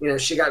 You know,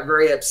 she got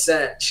very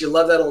upset. She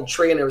loved that old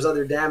tree, and there was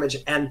other damage.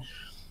 And,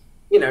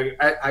 you know,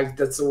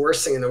 that's the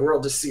worst thing in the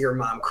world, to see your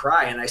mom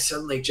cry. And I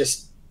suddenly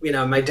just, you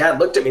know, my dad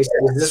looked at me and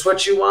said, "Is this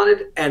what you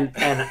wanted?" And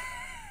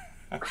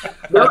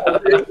no,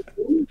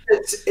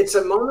 it's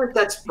a moment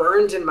that's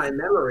burned in my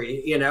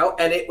memory, you know.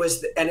 And it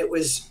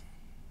was.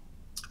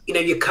 You know,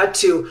 you cut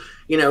to,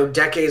 you know,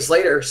 decades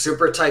later,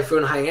 Super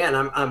Typhoon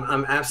Haiyan.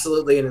 I'm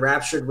absolutely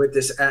enraptured with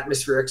this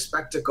atmospheric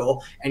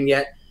spectacle, and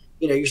yet,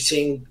 you know, you're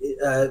seeing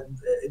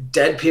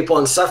dead people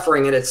and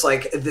suffering, and it's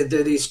like there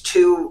are these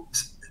two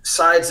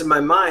sides of my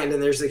mind,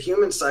 and there's the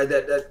human side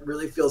that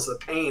really feels the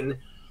pain,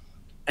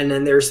 and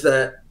then there's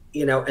the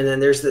and then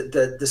there's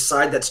the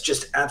side that's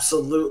just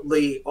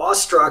absolutely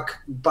awestruck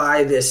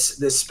by this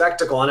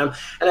spectacle. And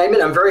I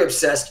admit I'm very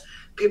obsessed.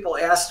 People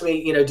ask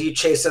me, do you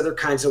chase other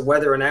kinds of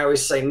weather? And I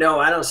always say, no,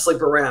 I don't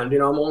sleep around.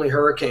 I'm only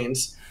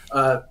hurricanes.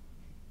 I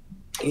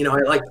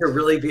like to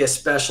really be a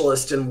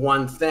specialist in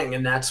one thing,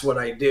 and that's what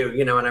I do,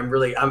 and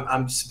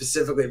I'm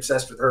specifically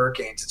obsessed with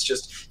hurricanes.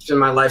 It's been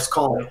my life's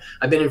calling.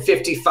 I've been in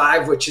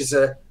 55, which is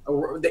the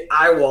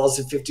eyewalls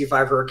of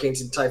 55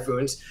 hurricanes and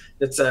typhoons.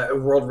 That's a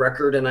world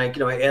record. And I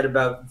add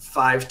about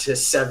 5 to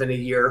 7 a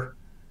year.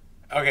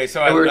 Okay.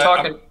 So we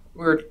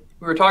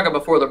were talking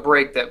before the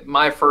break that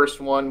my first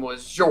one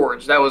was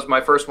George. That was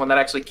my first one that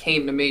actually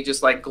came to me,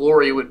 just like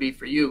Gloria would be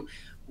for you.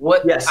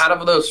 Yes. Out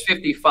of those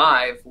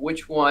 55,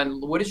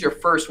 what is your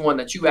first one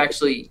that you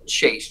actually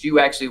chased, you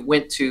actually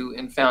went to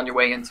and found your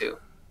way into?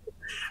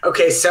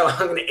 Okay, so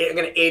I'm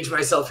gonna age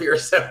myself here.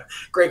 So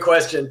great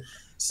question.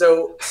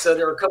 So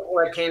there were a couple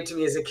that came to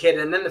me as a kid,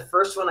 and then the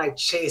first one I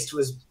chased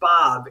was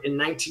Bob in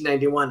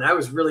 1991. I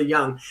was really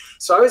young,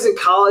 so I was in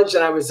college,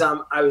 and I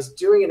was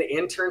doing an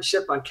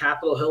internship on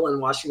Capitol Hill in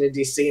Washington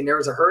D.C., and there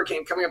was a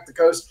hurricane coming up the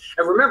coast.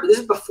 And remember, this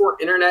is before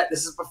internet,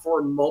 this is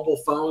before mobile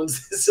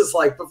phones, this is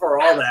like before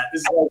all that.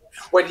 This is like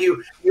when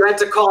you had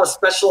to call a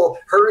special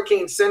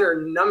hurricane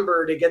center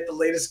number to get the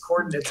latest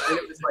coordinates, and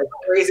it was like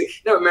crazy.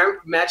 No,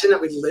 imagine that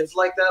we lived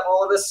like that,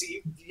 all of us.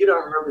 You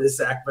don't remember this,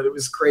 Zach, but it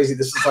was crazy.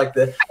 This was like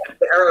the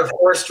era of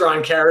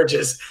horse-drawn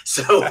carriages.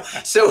 So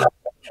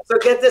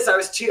get this. I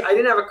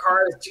didn't have a car.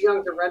 I was too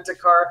young to rent a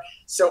car.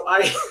 So I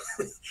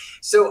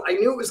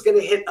knew it was going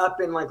to hit up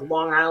in like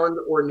Long Island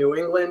or New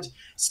England.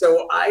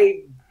 So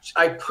I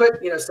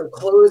put, some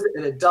clothes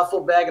in a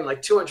duffel bag and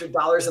like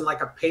 $200 in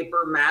like a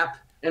paper map.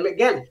 And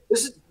again,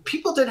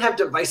 people didn't have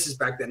devices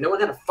back then. No one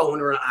had a phone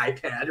or an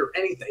iPad or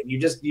anything. You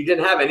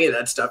didn't have any of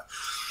that stuff.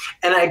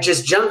 And I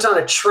just jumped on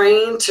a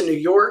train to New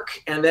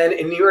York. And then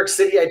in New York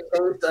City, I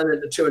jumped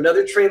to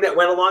another train that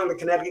went along the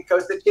Connecticut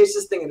coast. I chased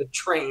this thing in a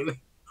train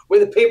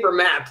with a paper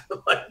map.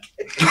 And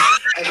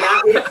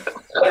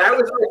that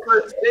was my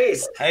first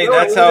chase. Hey,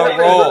 that's how it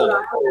rolled.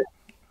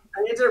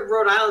 I ended up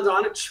Rhode Island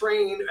on a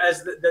train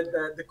as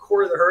the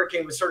core of the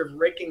hurricane was sort of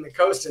raking the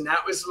coast, and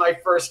that was my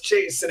first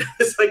chase. And it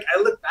was like,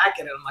 I look back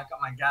at it, I'm like, oh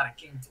my God, I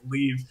can't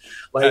believe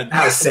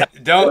how sad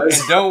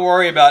don't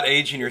worry about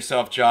aging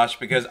yourself, Josh,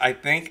 because I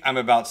think I'm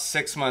about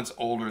 6 months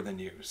older than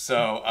you.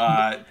 So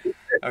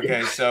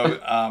okay, so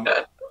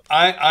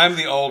I'm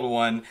the old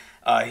one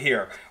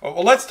here.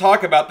 Well, let's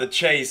talk about the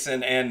chase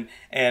and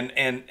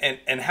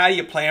how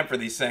you plan for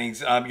these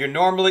things.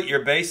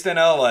 You're based in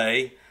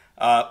LA.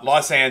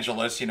 Los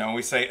Angeles, when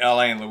we say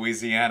LA and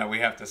Louisiana, we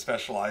have to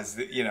specialize,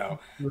 that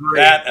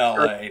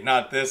LA,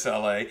 not this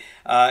LA,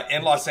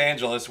 in Los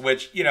Angeles,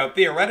 which,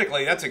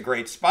 theoretically, that's a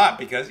great spot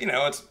because,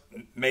 it's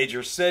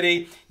major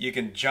city. You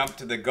can jump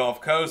to the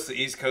Gulf Coast, the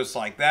East Coast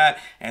like that.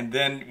 And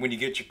then when you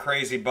get your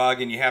crazy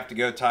bug and you have to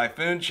go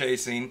typhoon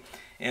chasing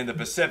in the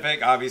Pacific,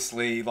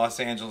 obviously Los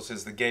Angeles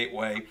is the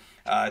gateway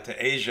to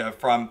Asia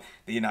from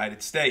the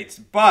United States.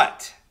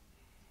 But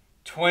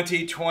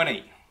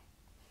 2020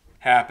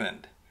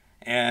 happened.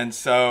 And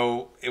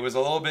so it was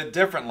a little bit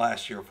different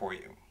last year for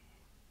you.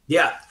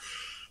 Yeah,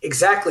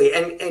 exactly.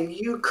 And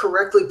you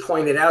correctly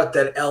pointed out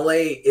that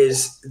LA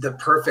is the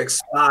perfect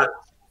spot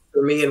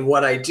for me and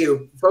what I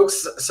do.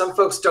 Some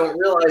folks don't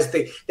realize,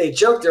 they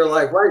joke, they're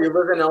like, wow, you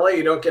live in LA,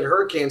 you don't get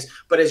hurricanes.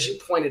 But as you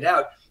pointed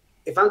out,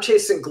 if I'm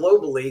chasing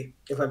globally,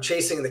 if I'm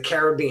chasing the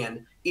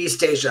Caribbean,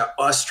 East Asia,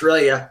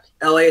 Australia,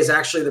 LA is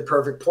actually the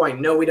perfect point.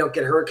 No, we don't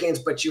get hurricanes,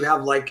 but you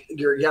have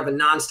you have a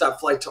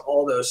nonstop flight to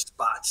all those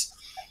spots.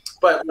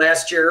 But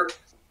last year,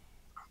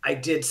 I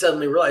did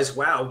suddenly realize,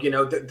 wow,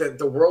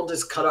 the world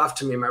is cut off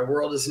to me. My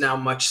world is now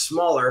much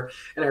smaller.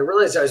 And I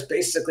realized I was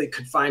basically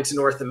confined to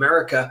North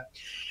America.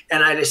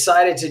 And I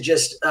decided to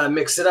just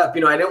mix it up.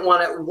 I didn't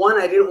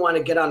want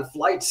to get on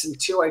flights. And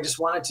two, I just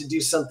wanted to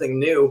do something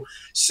new.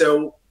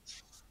 So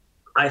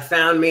I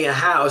found me a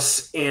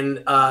house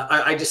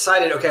I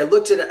decided, okay, I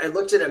looked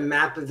at a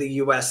map of the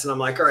US and I'm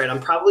like, all right,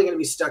 I'm probably going to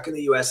be stuck in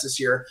the US this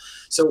year.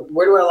 So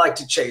where do I like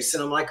to chase?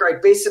 And I'm like, all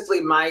right,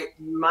 basically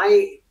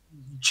my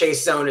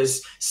chase zone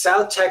is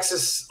South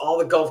Texas, all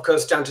the Gulf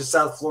Coast down to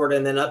South Florida,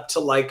 and then up to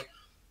like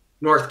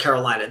North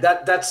Carolina.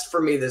 That's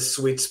for me the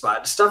sweet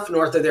spot. Stuff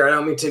north of there, I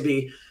don't mean to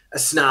be a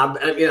snob.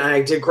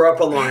 I did grow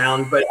up on Long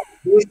Island, but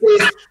these days,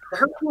 the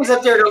hurricanes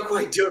up there don't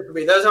quite do it for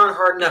me. Those aren't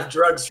hard enough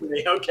drugs for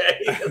me, okay?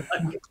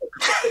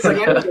 It's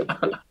like anything.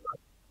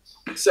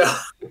 So,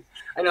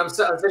 and I'm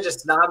such a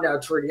snob now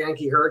toward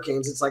Yankee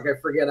hurricanes. It's like I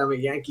forget I'm a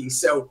Yankee.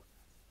 So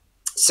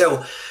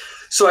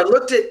I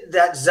looked at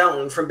that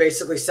zone from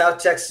basically South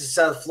Texas,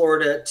 South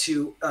Florida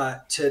to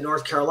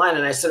North Carolina,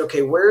 and I said,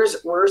 okay, where's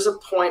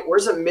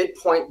a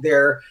midpoint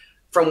there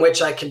from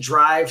which I can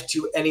drive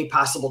to any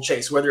possible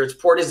chase, whether it's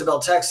Port Isabel,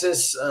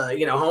 Texas,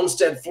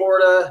 Homestead,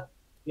 Florida,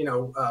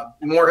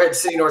 Morehead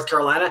City, North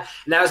Carolina,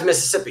 and that was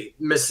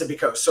Mississippi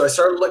coast. So I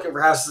started looking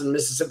for houses in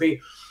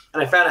Mississippi,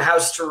 and I found a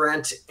house to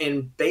rent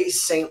in Bay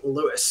St.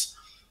 Louis,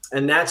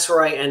 and that's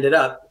where I ended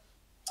up.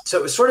 So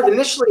it was sort of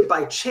initially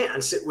by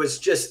chance. It was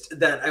just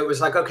that I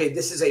was like, okay,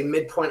 this is a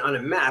midpoint on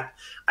a map.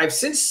 I've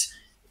since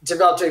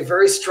developed a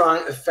very strong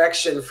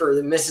affection for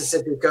the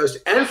Mississippi coast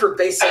and for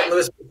Bay St.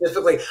 Louis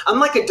specifically. I'm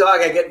like a dog.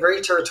 I get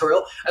very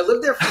territorial. I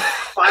lived there for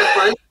 5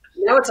 months.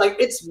 Now it's like,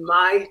 it's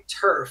my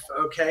turf,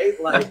 okay?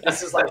 Like,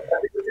 this is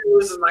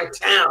my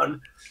town.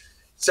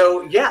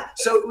 So, yeah.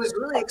 So it was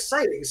really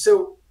exciting.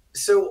 So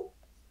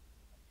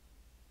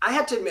I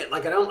have to admit, I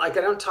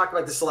don't talk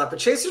about this a lot, but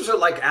chasers are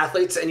like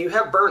athletes and you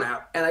have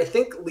burnout. And I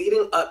think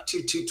leading up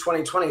to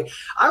 2020,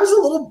 I was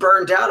a little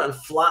burned out on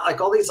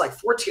all these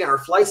 14-hour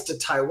flights to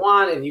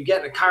Taiwan, and you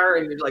get in a car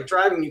and you're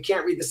driving, you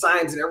can't read the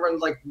signs, and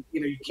everyone's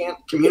you can't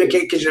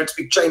communicate because you don't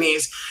speak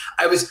Chinese.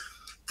 I was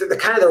the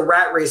kind of the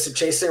rat race of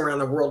chasing around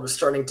the world was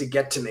starting to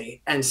get to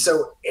me. And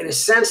so in a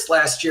sense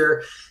last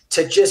year,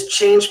 to just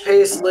change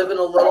pace, live in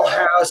a little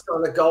house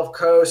on the Gulf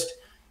Coast,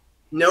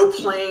 no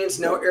planes,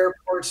 no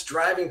airports,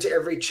 driving to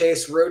every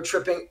chase, road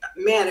tripping.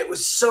 Man, it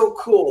was so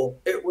cool.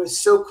 It was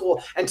so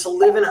cool. And to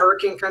live in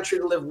hurricane country,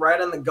 to live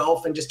right on the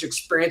Gulf and just to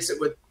experience it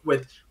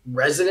with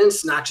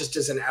residents, not just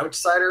as an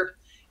outsider,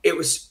 it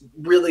was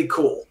really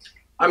cool.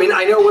 I mean,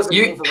 I know it wasn't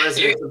cool for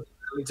residents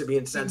to be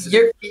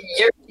insensitive.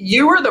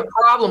 You were the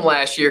problem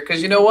last year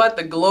because you know what?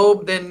 The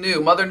globe then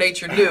knew, Mother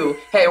Nature knew,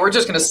 hey, we're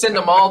just going to send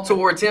them all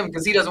towards him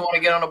because he doesn't want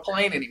to get on a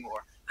plane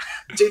anymore.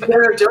 Dude,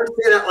 don't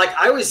say that.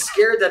 I was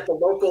scared that the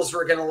locals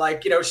were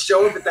gonna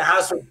show up at the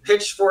house with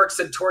pitchforks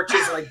and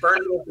torches and burn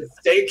me with a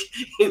stake,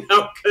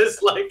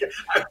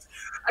 because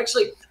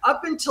actually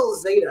up until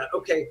Zeta,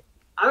 okay,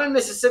 I'm in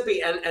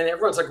Mississippi and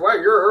everyone's like, wow,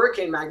 you're a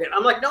hurricane magnet.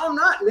 I'm like, no, I'm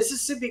not.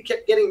 Mississippi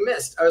kept getting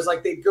missed. I was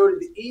like, they'd go to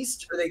the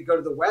east or they'd go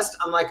to the west.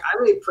 I'm like,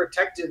 I'm a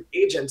protective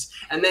agent.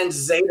 And then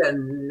Zeta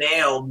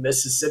nailed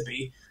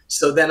Mississippi.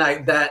 So then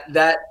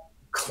that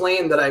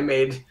claim that I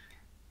made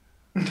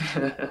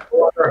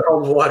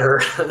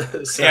water.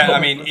 So. Yeah, I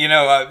mean,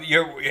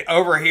 you're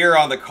over here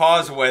on the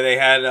causeway. They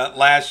had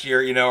last year,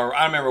 or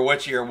I don't remember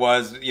which year it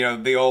was.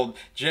 The old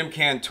Jim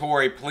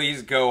Cantori,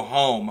 "Please go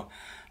home"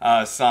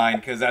 sign,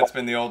 because that's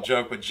been the old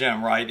joke with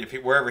Jim,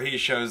 right? Wherever he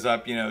shows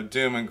up,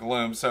 doom and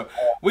gloom. So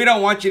we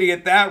don't want you to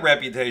get that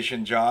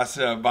reputation, Joss,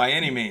 by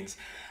any means.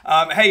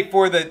 Hey,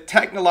 for the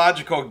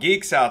technological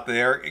geeks out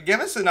there, give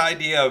us an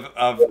idea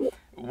of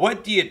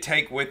what do you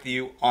take with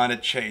you on a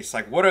chase?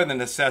 What are the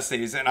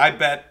necessities? And I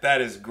bet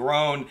that has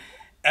grown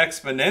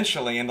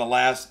exponentially in the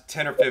last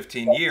 10 or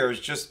 15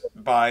 years just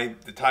by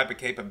the type of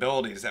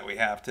capabilities that we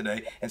have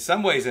today. In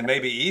some ways, it may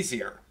be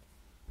easier.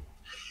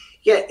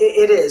 Yeah,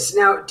 it is.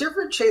 Now,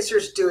 different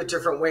chasers do it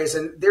different ways.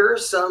 And there are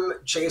some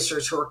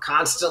chasers who are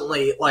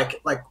constantly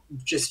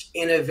just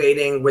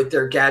innovating with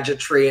their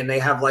gadgetry, and they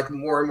have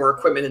more and more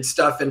equipment and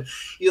stuff. And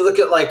you look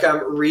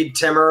at Reed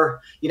Timmer,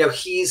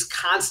 he's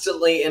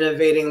constantly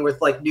innovating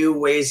with new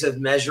ways of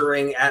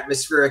measuring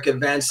atmospheric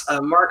events.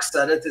 Mark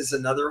Sudduth is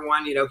another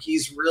one.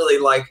 He's really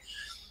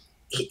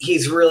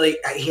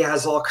he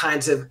has all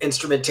kinds of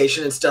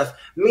instrumentation and stuff.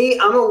 Me,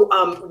 I'm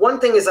one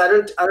thing is I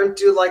don't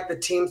do the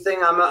team thing.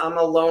 I'm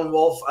a lone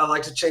wolf. I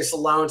like to chase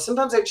alone.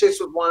 Sometimes I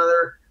chase with one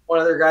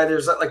other guy.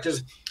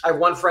 I have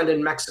one friend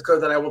in Mexico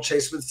that I will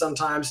chase with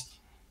sometimes,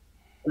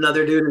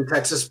 another dude in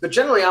Texas. But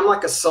generally I'm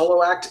a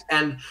solo act,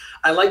 and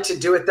I like to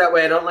do it that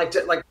way. I don't like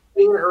to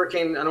being a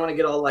hurricane. I don't want to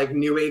get all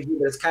new agey,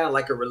 but it's kind of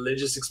a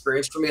religious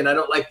experience for me. And I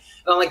don't like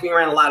being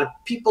around a lot of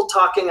people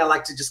talking. I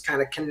like to just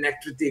kind of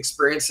connect with the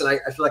experience. And I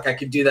feel like I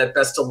could do that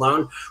best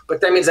alone, but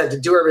that means I have to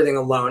do everything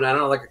alone. I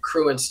don't like a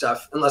crew and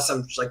stuff unless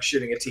I'm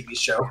shooting a TV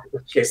show,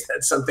 in case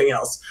that's something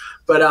else.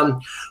 But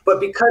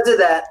because of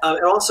that,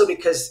 and also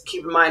because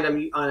keep in mind,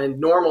 I'm on a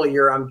normal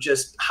year, I'm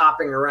just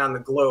hopping around the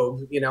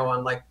globe,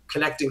 on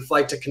connecting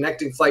flight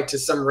to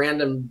some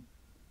random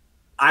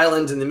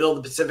islands in the middle of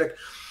the Pacific.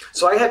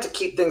 So I have to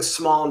keep things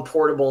small and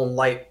portable and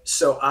light.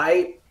 So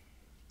I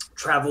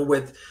travel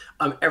with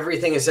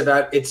everything is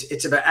about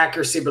it's about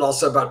accuracy, but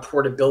also about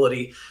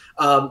portability.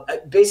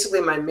 Basically,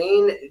 my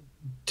main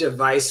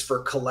device for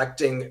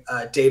collecting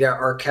data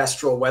are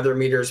Kestrel weather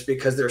meters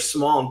because they're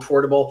small and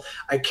portable.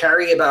 I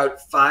carry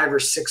about 5 or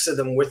 6 of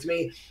them with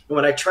me. And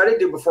what I try to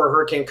do before a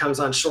hurricane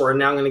comes on shore, and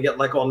now I'm going to get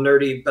all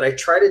nerdy, but I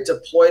try to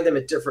deploy them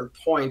at different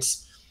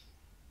points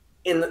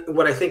in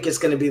what I think is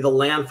going to be the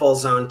landfall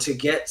zone to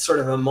get sort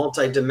of a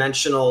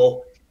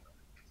multi-dimensional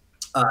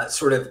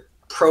sort of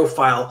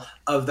profile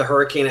of the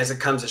hurricane as it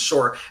comes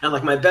ashore.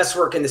 And my best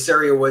work in this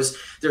area was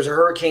there's a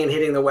hurricane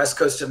hitting the west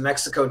coast of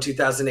Mexico in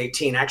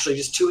 2018, actually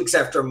just 2 weeks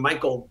after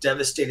Michael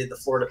devastated the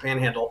Florida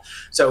Panhandle.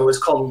 So it was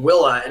called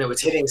Willa, and it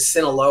was hitting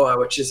Sinaloa,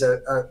 which is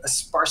a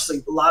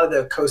lot of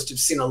the coast of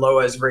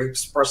Sinaloa is very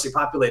sparsely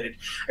populated.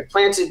 I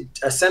planted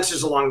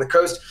sensors along the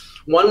coast.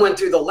 One went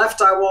through the left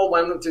eye wall,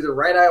 one went through the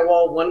right eye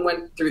wall, one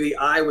went through the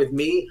eye with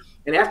me.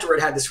 And afterward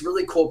had this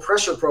really cool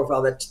pressure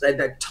profile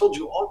that told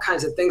you all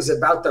kinds of things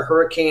about the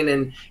hurricane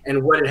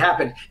and what had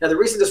happened. Now, the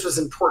reason this was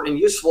important and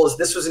useful is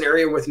this was an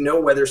area with no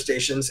weather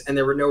stations, and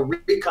there were no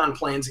recon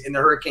planes in the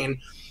hurricane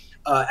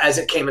as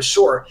it came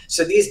ashore.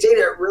 So these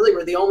data really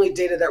were the only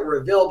data that were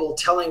available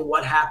telling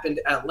what happened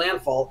at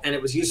landfall, and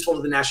it was useful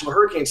to the National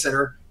Hurricane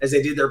Center as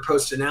they did their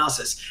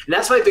post-analysis. And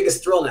that's my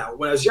biggest thrill now.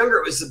 When I was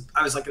younger,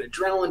 I was like an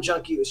adrenaline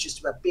junkie. It was just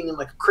about being in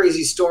like a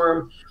crazy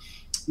storm.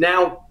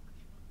 Now,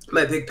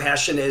 my big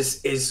passion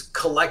is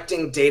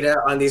collecting data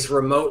on these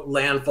remote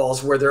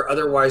landfalls where there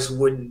otherwise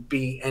wouldn't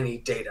be any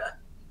data.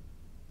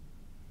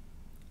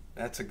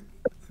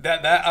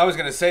 That I was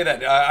going to say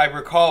that I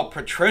recall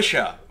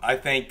Patricia. I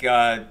think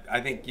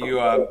you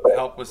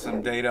helped with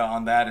some data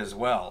on that as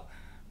well.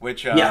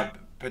 Which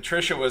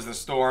Patricia was the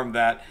storm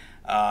that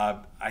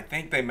I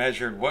think they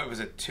measured, what was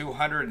it,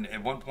 200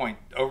 at one point,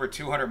 over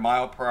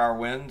 200-mile-per-hour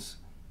winds.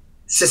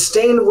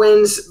 Sustained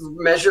winds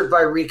measured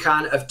by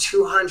recon of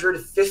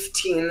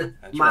 215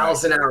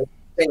 miles an hour,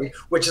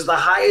 which is the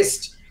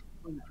highest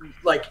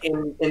like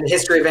in the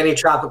history of any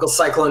tropical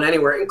cyclone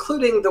anywhere,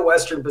 including the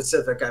Western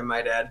Pacific, I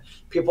might add.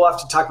 People have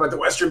to talk about the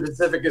Western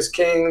Pacific as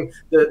king,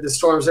 the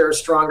storms there are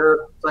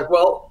stronger. Like,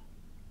 well,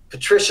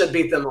 Patricia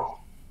beat them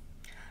all.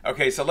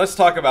 Okay, so let's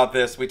talk about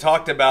this. We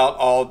talked about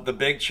all the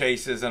big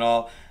chases and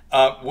all.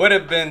 What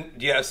have been,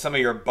 some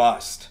of your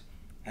bust?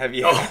 Have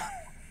you?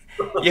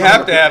 You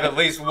have to have at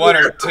least one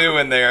or two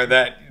in there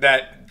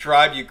that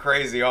drive you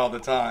crazy all the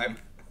time.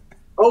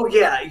 Oh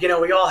yeah,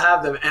 we all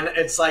have them, and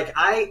it's like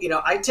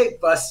I take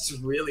busts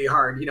really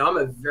hard. I'm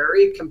a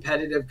very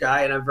competitive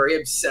guy, and I'm very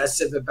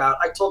obsessive about.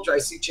 I told you I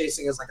see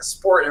chasing as like a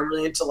sport. I'm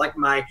really into like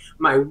my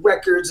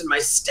records and my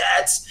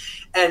stats.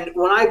 And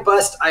when I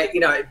bust,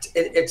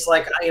 it's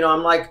like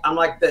I'm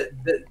like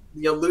the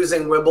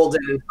losing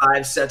Wimbledon in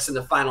 5 sets in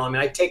the final. I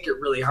mean, I take it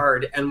really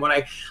hard. And when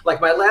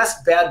my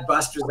last bad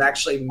bust was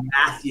actually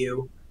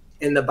Matthew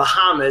in the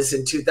Bahamas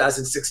in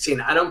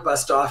 2016. I don't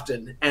bust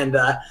often, and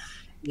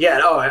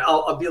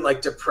I'll be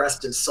like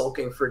depressed and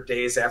sulking for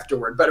days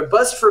afterward. But a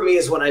bust for me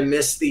is when I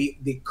miss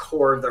the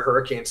core of the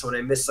hurricane. So when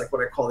I miss like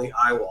what I call the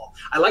eyewall.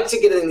 I like to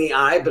get it in the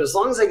eye, but as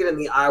long as I get in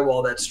the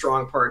eyewall, that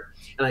strong part,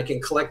 and I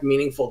can collect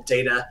meaningful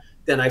data,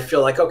 then I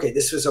feel like, okay,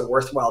 this was a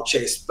worthwhile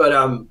chase. But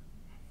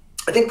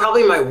I think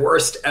probably my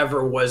worst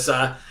ever was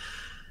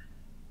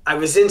I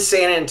was in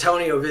San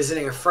Antonio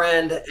visiting a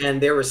friend,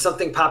 and there was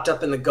something popped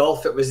up in the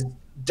Gulf. It was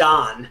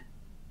Dawn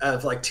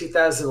of like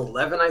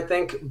 2011, I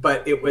think,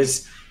 but it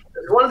was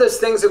one of those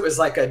things. It was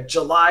like a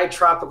July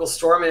tropical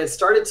storm, and it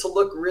started to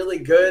look really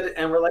good.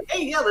 And we're like,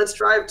 hey, yeah, let's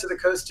drive to the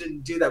coast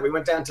and do that. We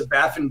went down to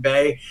Baffin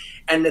Bay,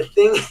 and the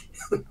thing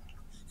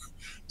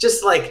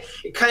just like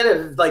it kind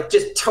of like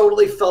just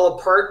totally fell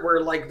apart,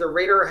 where like the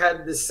radar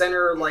had the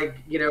center, like,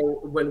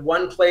 when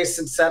one place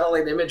and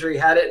satellite imagery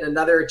had it in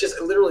another. It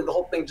just literally the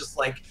whole thing just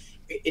like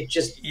it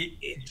just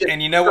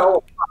and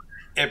what?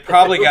 It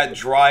probably got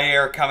dry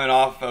air coming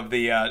off of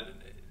the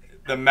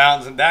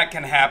mountains, and that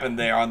can happen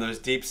there on those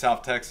deep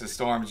South Texas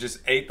storms. Just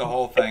ate the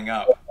whole thing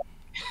up.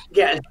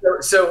 Yeah,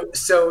 so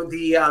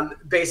the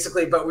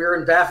basically, but we were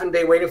in Baffin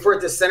Bay waiting for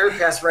it to center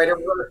cast right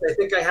over. I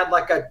think I had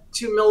like a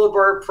 2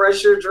 millibar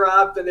pressure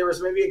drop, and there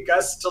was maybe a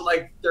gust to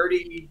like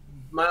 30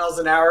 miles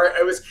an hour.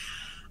 It was,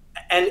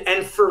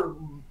 and for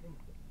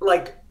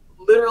like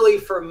literally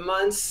for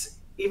months,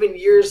 even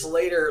years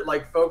later,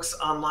 like folks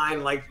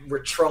online like were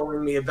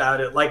trolling me about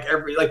it. Like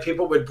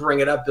people would bring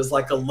it up as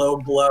like a low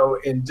blow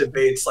in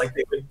debates, like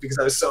they would, because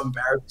I was so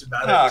embarrassed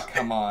about it. Oh,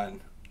 come on,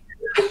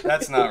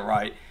 that's not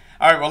right.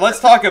 All right, well, let's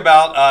talk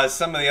about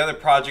some of the other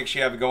projects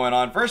you have going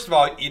on. First of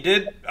all, you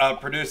did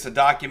produce a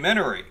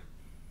documentary,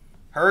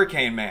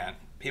 Hurricane Man.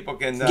 People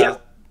can,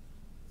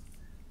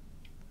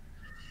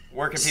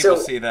 where can people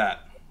see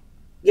that?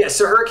 Yeah,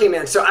 so Hurricane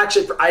Man. So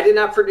actually, I did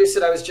not produce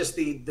it. I was just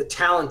the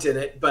talent in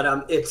it. But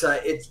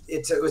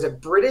it was a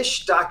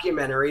British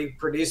documentary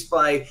produced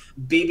by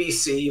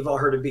BBC. You've all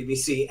heard of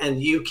BBC, and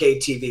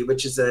UK TV,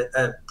 which is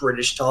a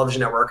British television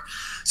network.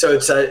 So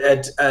it's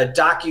a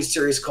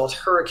docu-series called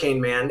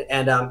Hurricane Man,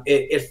 and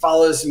it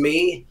follows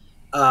me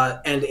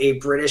and a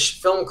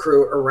British film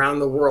crew around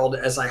the world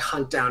as I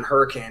hunt down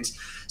hurricanes.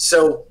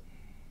 So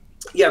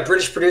yeah,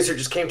 British producer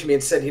just came to me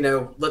and said,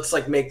 let's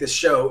like make this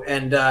show.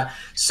 And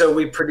so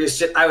we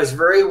produced it. I was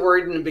very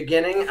worried in the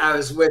beginning. I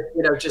was with,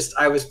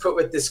 I was put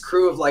with this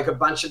crew of like a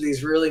bunch of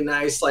these really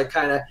nice, like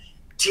kind of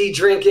tea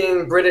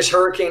drinking British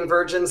hurricane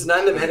virgins. None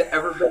of them had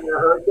ever been in a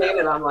hurricane.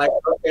 And I'm like,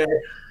 okay,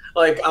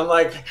 I'm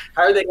like,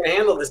 how are they going to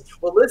handle this?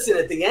 Well, listen,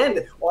 at the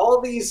end, all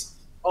these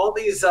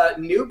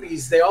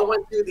newbies, they all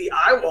went through the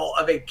eyewall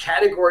of a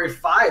category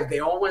 5. They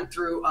all went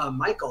through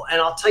Michael, and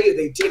I'll tell you,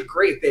 they did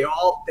great.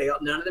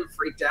 None of them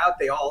freaked out.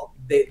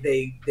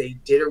 They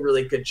did a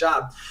really good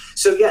job.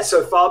 So yeah,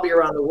 so it followed me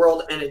around the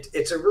world, and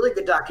it's a really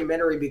good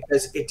documentary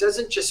because it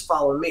doesn't just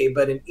follow me,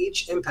 but in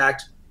each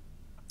impact,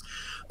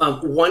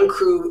 one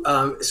crew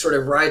sort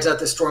of rides out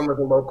the storm with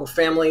a local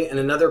family, and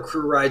another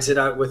crew rides it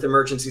out with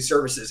emergency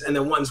services, and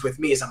then one's with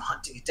me as I'm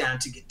hunting it down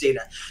to get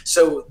data.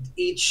 So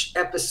each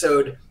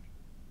episode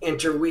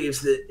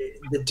interweaves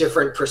the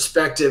different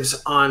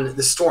perspectives on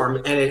the storm.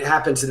 And it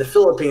happens in the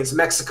Philippines,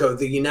 Mexico,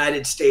 the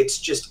United States,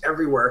 just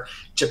everywhere,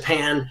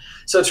 Japan.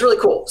 So it's really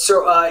cool.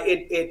 So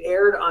it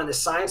aired on the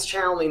Science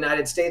Channel in the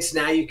United States.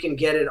 Now you can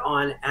get it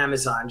on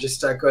Amazon.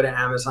 Just go to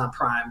Amazon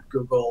Prime,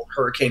 Google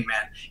Hurricane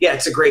Man. Yeah,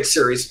 it's a great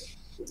series.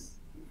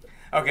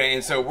 Okay,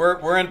 and so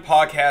we're in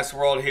podcast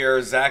world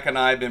here. Zach and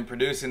I have been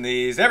producing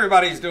these.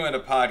 Everybody's doing a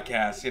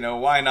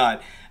podcast, why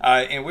not?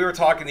 And we were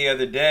talking the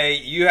other day,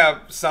 you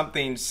have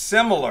something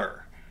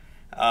similar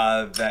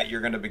that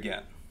you're going to begin.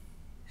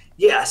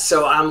 Yeah,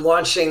 so I'm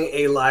launching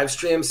a live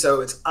stream.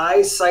 So it's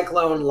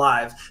iCyclone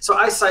Live. So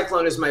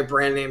iCyclone is my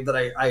brand name that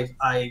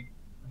I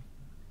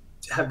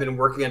have been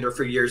working under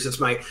for years. It's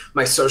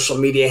my social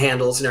media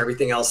handles and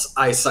everything else.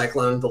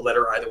 iCyclone, the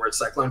letter I, the word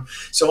cyclone.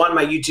 So on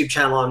my YouTube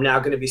channel, I'm now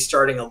going to be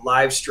starting a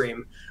live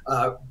stream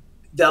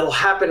that'll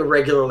happen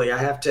regularly. I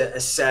have to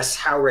assess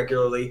how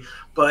regularly,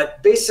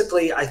 but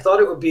basically I thought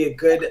it would be a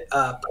good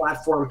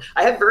platform.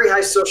 I have very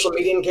high social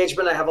media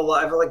engagement. I have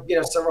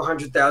several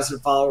 100,000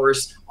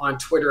 followers on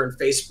Twitter and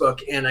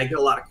Facebook, and I get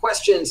a lot of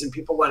questions and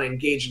people want to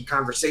engage in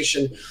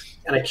conversation,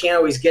 and I can't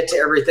always get to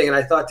everything. And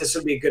I thought this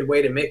would be a good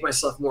way to make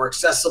myself more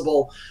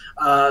accessible,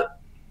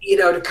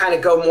 to kind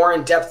of go more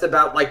in depth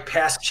about like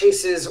past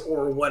chases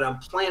or what I'm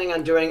planning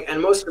on doing.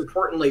 And most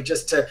importantly,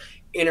 just to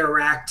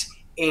interact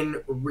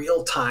in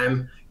real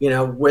time,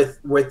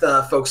 with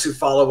folks who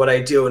follow what I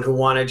do and who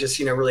want to just,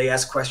 really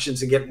ask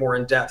questions and get more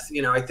in depth.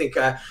 I think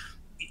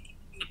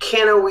you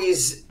can't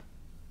always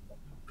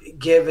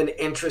give an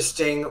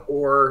interesting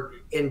or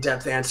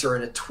in-depth answer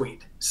in a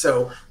tweet.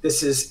 So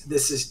this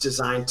is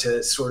designed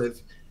to sort of,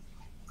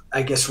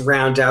 I guess,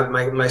 round out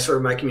my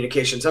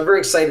communications. I'm very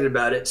excited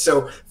about it.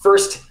 So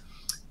first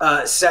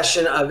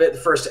session of it, the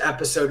first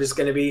episode is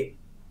going to be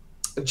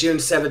June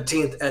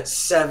 17th at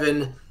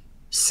 7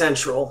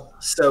 Central.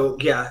 So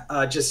yeah,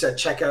 just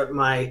check out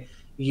my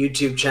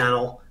YouTube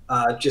channel.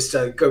 Go to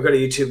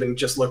YouTube and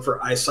just look for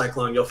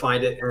iCyclone. You'll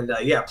find it. And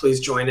yeah, please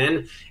join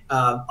in.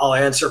 I'll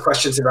answer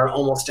questions about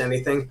almost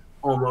anything.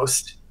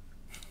 Almost.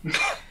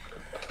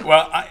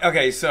 Well,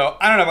 okay, so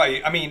I don't know about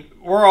you. I mean,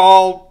 we're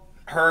all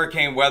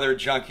hurricane weather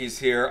junkies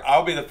here.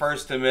 I'll be the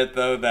first to admit,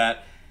 though,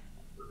 that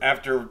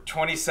after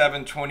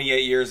 27,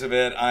 28 years of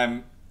it,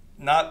 I'm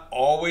not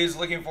always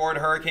looking forward to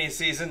hurricane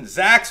season.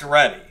 Zach's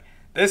ready.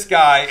 This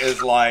guy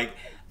is like,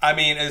 I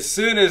mean, as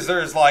soon as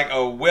there's like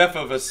a whiff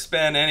of a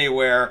spin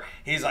anywhere,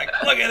 he's like,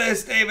 look at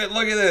this, David,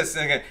 look at this.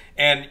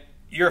 And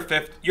you're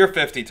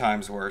 50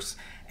 times worse.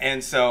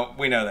 And so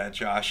we know that,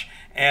 Josh.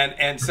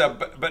 And so,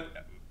 but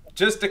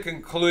just to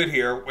conclude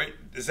here,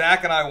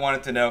 Zach and I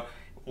wanted to know,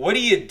 what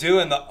do you do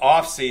in the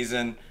off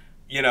season,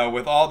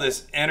 with all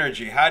this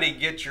energy? How do you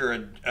get your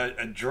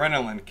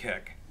adrenaline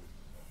kick?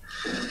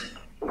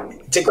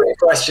 It's a great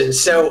question.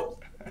 So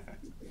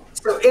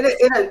in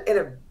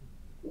a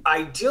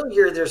ideal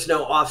year, there's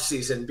no off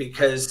season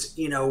because,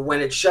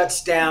 when it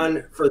shuts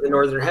down for the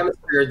Northern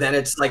Hemisphere, then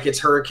it's like it's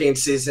hurricane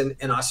season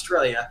in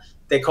Australia.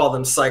 They call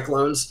them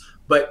cyclones,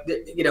 but,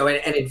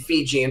 and in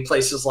Fiji and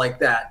places like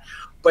that.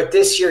 But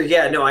this year,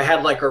 yeah, no, I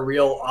had like a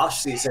real off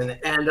season.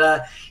 And,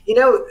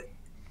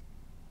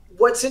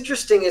 what's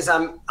interesting is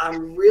I'm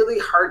really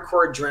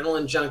hardcore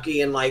adrenaline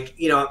junkie, and like,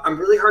 I'm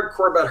really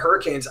hardcore about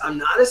hurricanes. I'm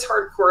not as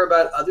hardcore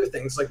about other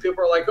things. Like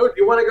people are like, oh, do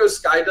you want to go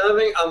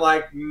skydiving? I'm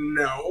like,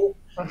 no.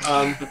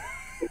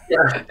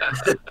 Yeah.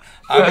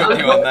 I'm with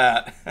you on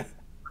that.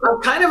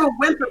 I'm kind of a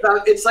wimp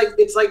about it's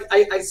like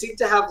I seem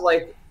to have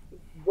like,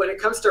 when it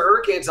comes to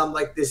hurricanes, I'm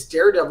like this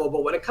daredevil,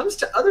 but when it comes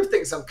to other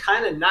things, I'm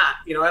kind of not.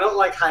 I don't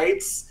like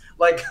heights.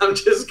 Like I'm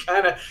just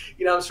kind of,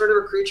 I'm sort of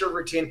a creature of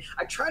routine.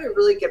 I try to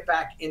really get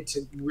back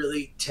into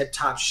really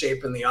tip-top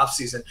shape in the off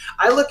season.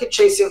 I look at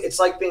chasing, it's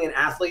like being an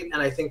athlete,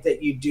 and I think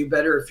that you do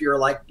better if you're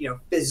like,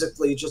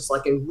 physically just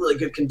like in really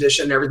good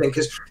condition and everything,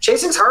 because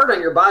chasing's hard on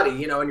your body,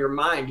 and your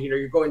mind.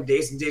 You're going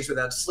days and days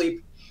without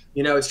sleep.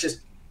 It's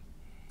just,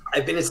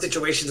 I've been in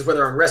situations,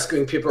 whether I'm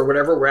rescuing people or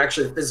whatever, where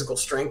actually physical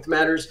strength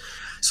matters.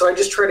 So I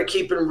just try to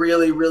keep in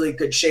really, really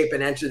good shape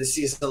and enter the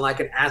season like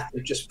an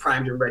athlete, just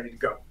primed and ready to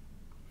go.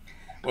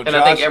 Well, and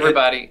Josh, I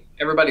think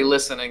everybody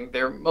listening,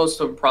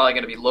 most of them probably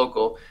going to be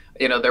local.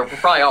 They're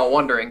probably all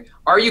wondering,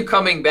 are you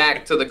coming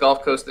back to the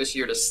Gulf Coast this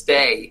year to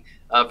stay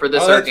for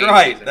this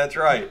hurricane season? That's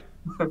right.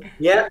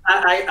 Yeah,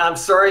 I'm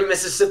sorry,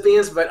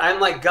 Mississippians, but I'm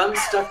like gum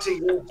stuck to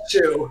you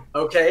too.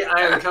 Okay,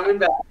 I am coming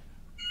back.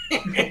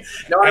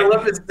 No, I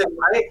love this thing.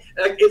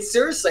 It's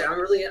seriously,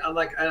 I'm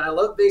like, and I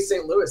love Bay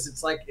St. Louis.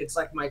 It's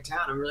like my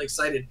town. I'm really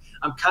excited.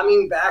 I'm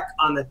coming back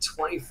on the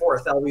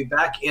 24th. I'll be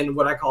back in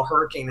what I call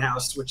Hurricane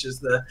House, which is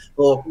the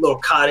little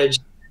cottage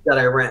that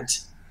I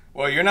rent.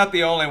 Well, you're not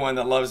the only one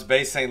that loves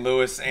Bay St.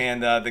 Louis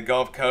and the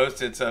Gulf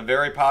Coast. It's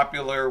very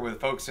popular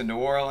with folks in New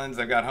Orleans.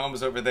 They've got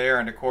homes over there,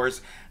 and of course,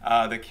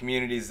 the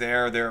communities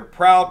there. They're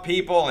proud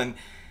people, and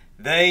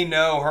they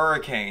know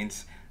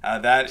hurricanes.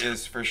 That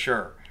is for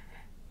sure.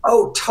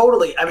 Oh,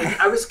 totally. I mean,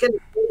 I was going to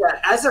say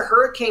that as a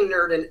hurricane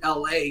nerd in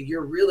LA,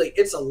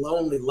 it's a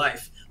lonely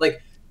life.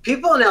 Like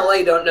people in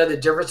LA don't know the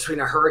difference between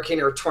a hurricane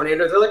or a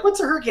tornado. They're like, what's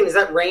a hurricane? Is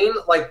that rain?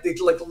 Like, they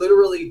like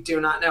literally do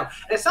not know.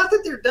 And it's not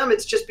that they're dumb.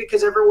 It's just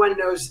because everyone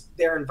knows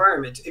their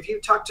environment. If you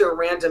talk to a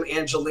random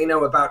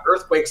Angelino about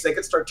earthquakes, they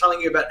could start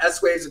telling you about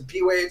S waves and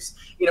P waves.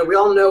 You know, we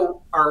all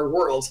know our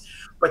worlds.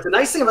 But the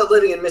nice thing about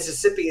living in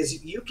Mississippi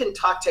is you can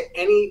talk to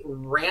any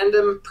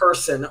random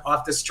person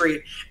off the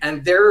street,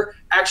 and they're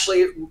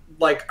actually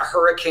like a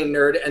hurricane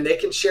nerd, and they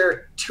can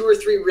share 2 or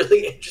 3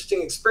 really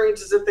interesting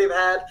experiences that they've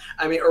had.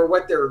 I mean, or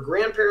what their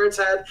grandparents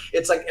had.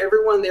 It's like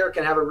everyone there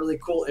can have a really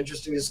cool,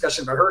 interesting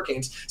discussion about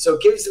hurricanes. So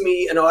it gives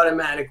me an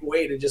automatic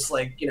way to just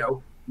like, you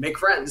know, make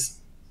friends.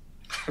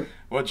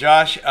 Well,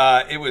 Josh,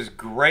 it was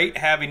great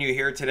having you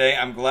here today.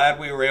 I'm glad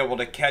we were able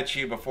to catch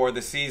you before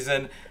the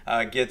season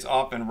gets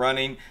off and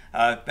running.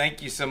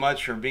 Thank you so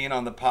much for being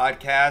on the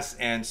podcast,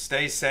 and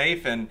stay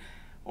safe, and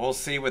we'll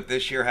see what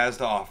this year has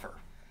to offer.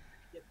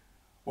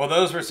 Well,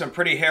 those were some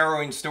pretty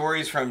harrowing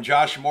stories from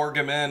Josh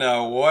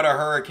Morgerman. What a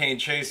hurricane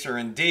chaser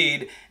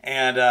indeed.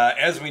 And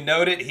as we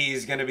noted,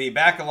 he's going to be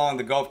back along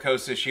the Gulf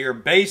Coast this year,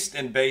 based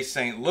in Bay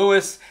St.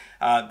 Louis.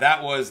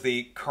 That was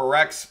the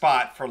correct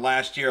spot for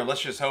last year.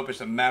 Let's just hope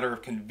it's a matter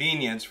of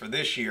convenience for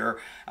this year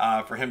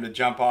for him to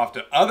jump off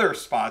to other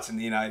spots in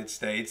the United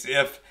States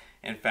if,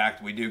 in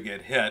fact, we do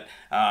get hit.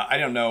 I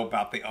don't know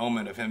about the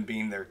omen of him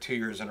being there 2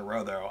 years in a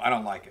row, though. I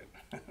don't like it.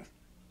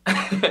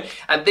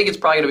 I think it's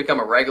probably going to become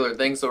a regular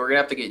thing, so we're going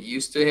to have to get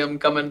used to him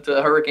coming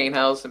to Hurricane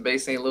House in Bay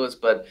St. Louis,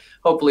 but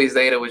hopefully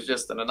Zeta was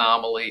just an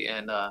anomaly,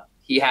 and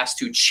he has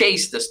to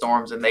chase the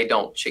storms, and they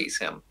don't chase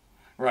him.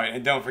 Right,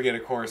 and don't forget,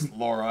 of course,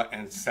 Laura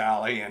and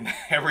Sally and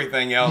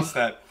everything else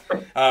that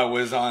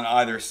was on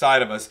either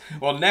side of us.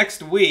 Well,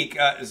 next week,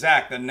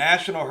 Zach, the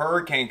National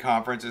Hurricane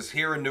Conference is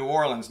here in New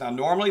Orleans. Now,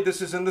 normally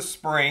this is in the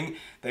spring.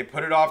 They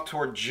put it off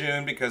toward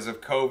June because of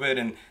COVID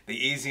and the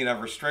easing of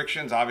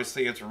restrictions.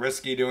 Obviously, it's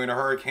risky doing a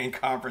hurricane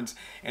conference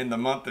in the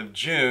month of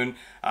June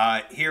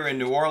here in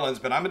New Orleans.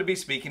 But I'm going to be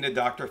speaking to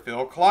Dr.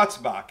 Phil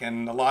Klotzbach,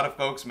 and a lot of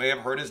folks may have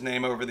heard his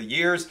name over the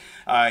years.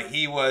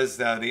 He was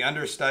the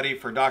understudy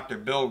for Dr.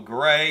 Bill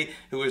Gray,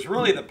 who was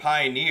really the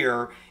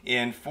pioneer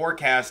in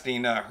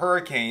forecasting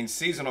hurricanes,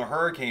 seasonal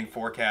hurricane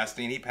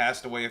forecasting. He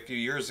passed away a few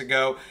years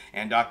ago,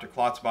 and Dr.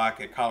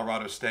 Klotzbach at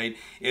Colorado State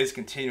is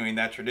continuing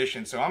that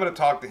tradition. So I'm going to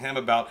talk to him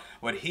about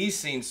what he's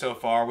seen so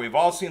far. We've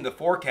all seen the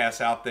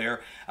forecasts out there,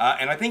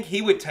 and I think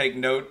he would take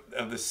note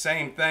of the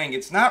same thing.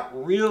 It's not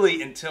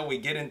really until we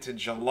get into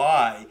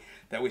July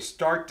that we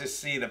start to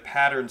see the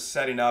patterns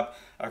setting up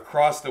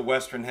across the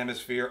Western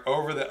Hemisphere,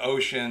 over the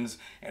oceans,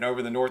 and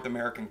over the North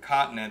American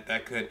continent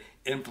that could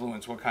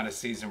influence what kind of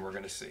season we're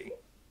going to see.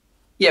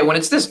 Yeah, when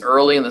it's this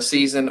early in the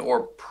season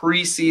or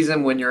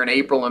preseason, when you're in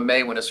April and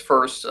May, when his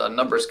first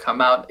numbers come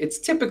out, it's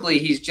typically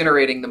he's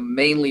generating them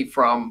mainly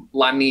from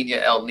La Nina,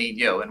 El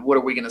Nino, and what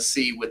are we going to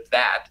see with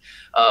that?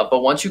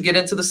 But once you get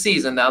into the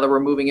season, now that we're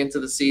moving into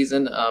the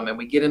season, and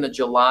we get into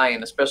July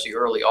and especially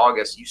early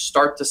August, you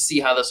start to see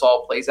how this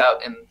all plays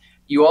out, and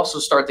you also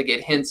start to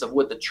get hints of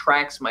what the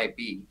tracks might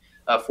be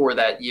for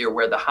that year,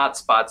 where the hot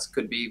spots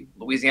could be.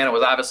 Louisiana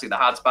was obviously the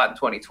hot spot in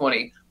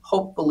 2020.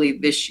 Hopefully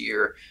this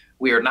year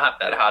we are not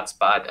that hot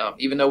spot.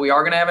 Even though we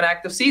are going to have an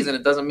active season,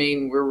 it doesn't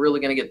mean we're really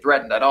going to get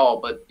threatened at all,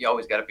 but you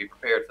always got to be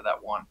prepared for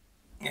that one.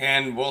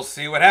 And we'll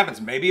see what happens.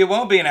 Maybe it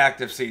won't be an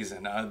active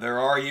season. There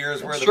are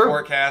years where the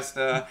forecast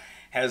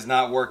has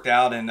not worked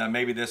out, and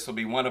maybe this will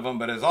be one of them.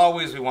 But as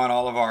always, we want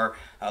all of our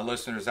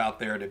listeners out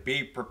there to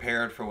be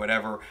prepared for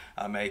whatever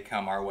may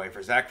come our way.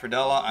 For Zach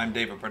Fradella, I'm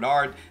David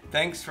Bernard.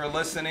 Thanks for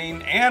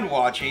listening and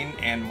watching,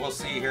 and we'll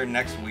see you here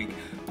next week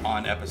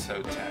on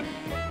episode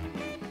 10.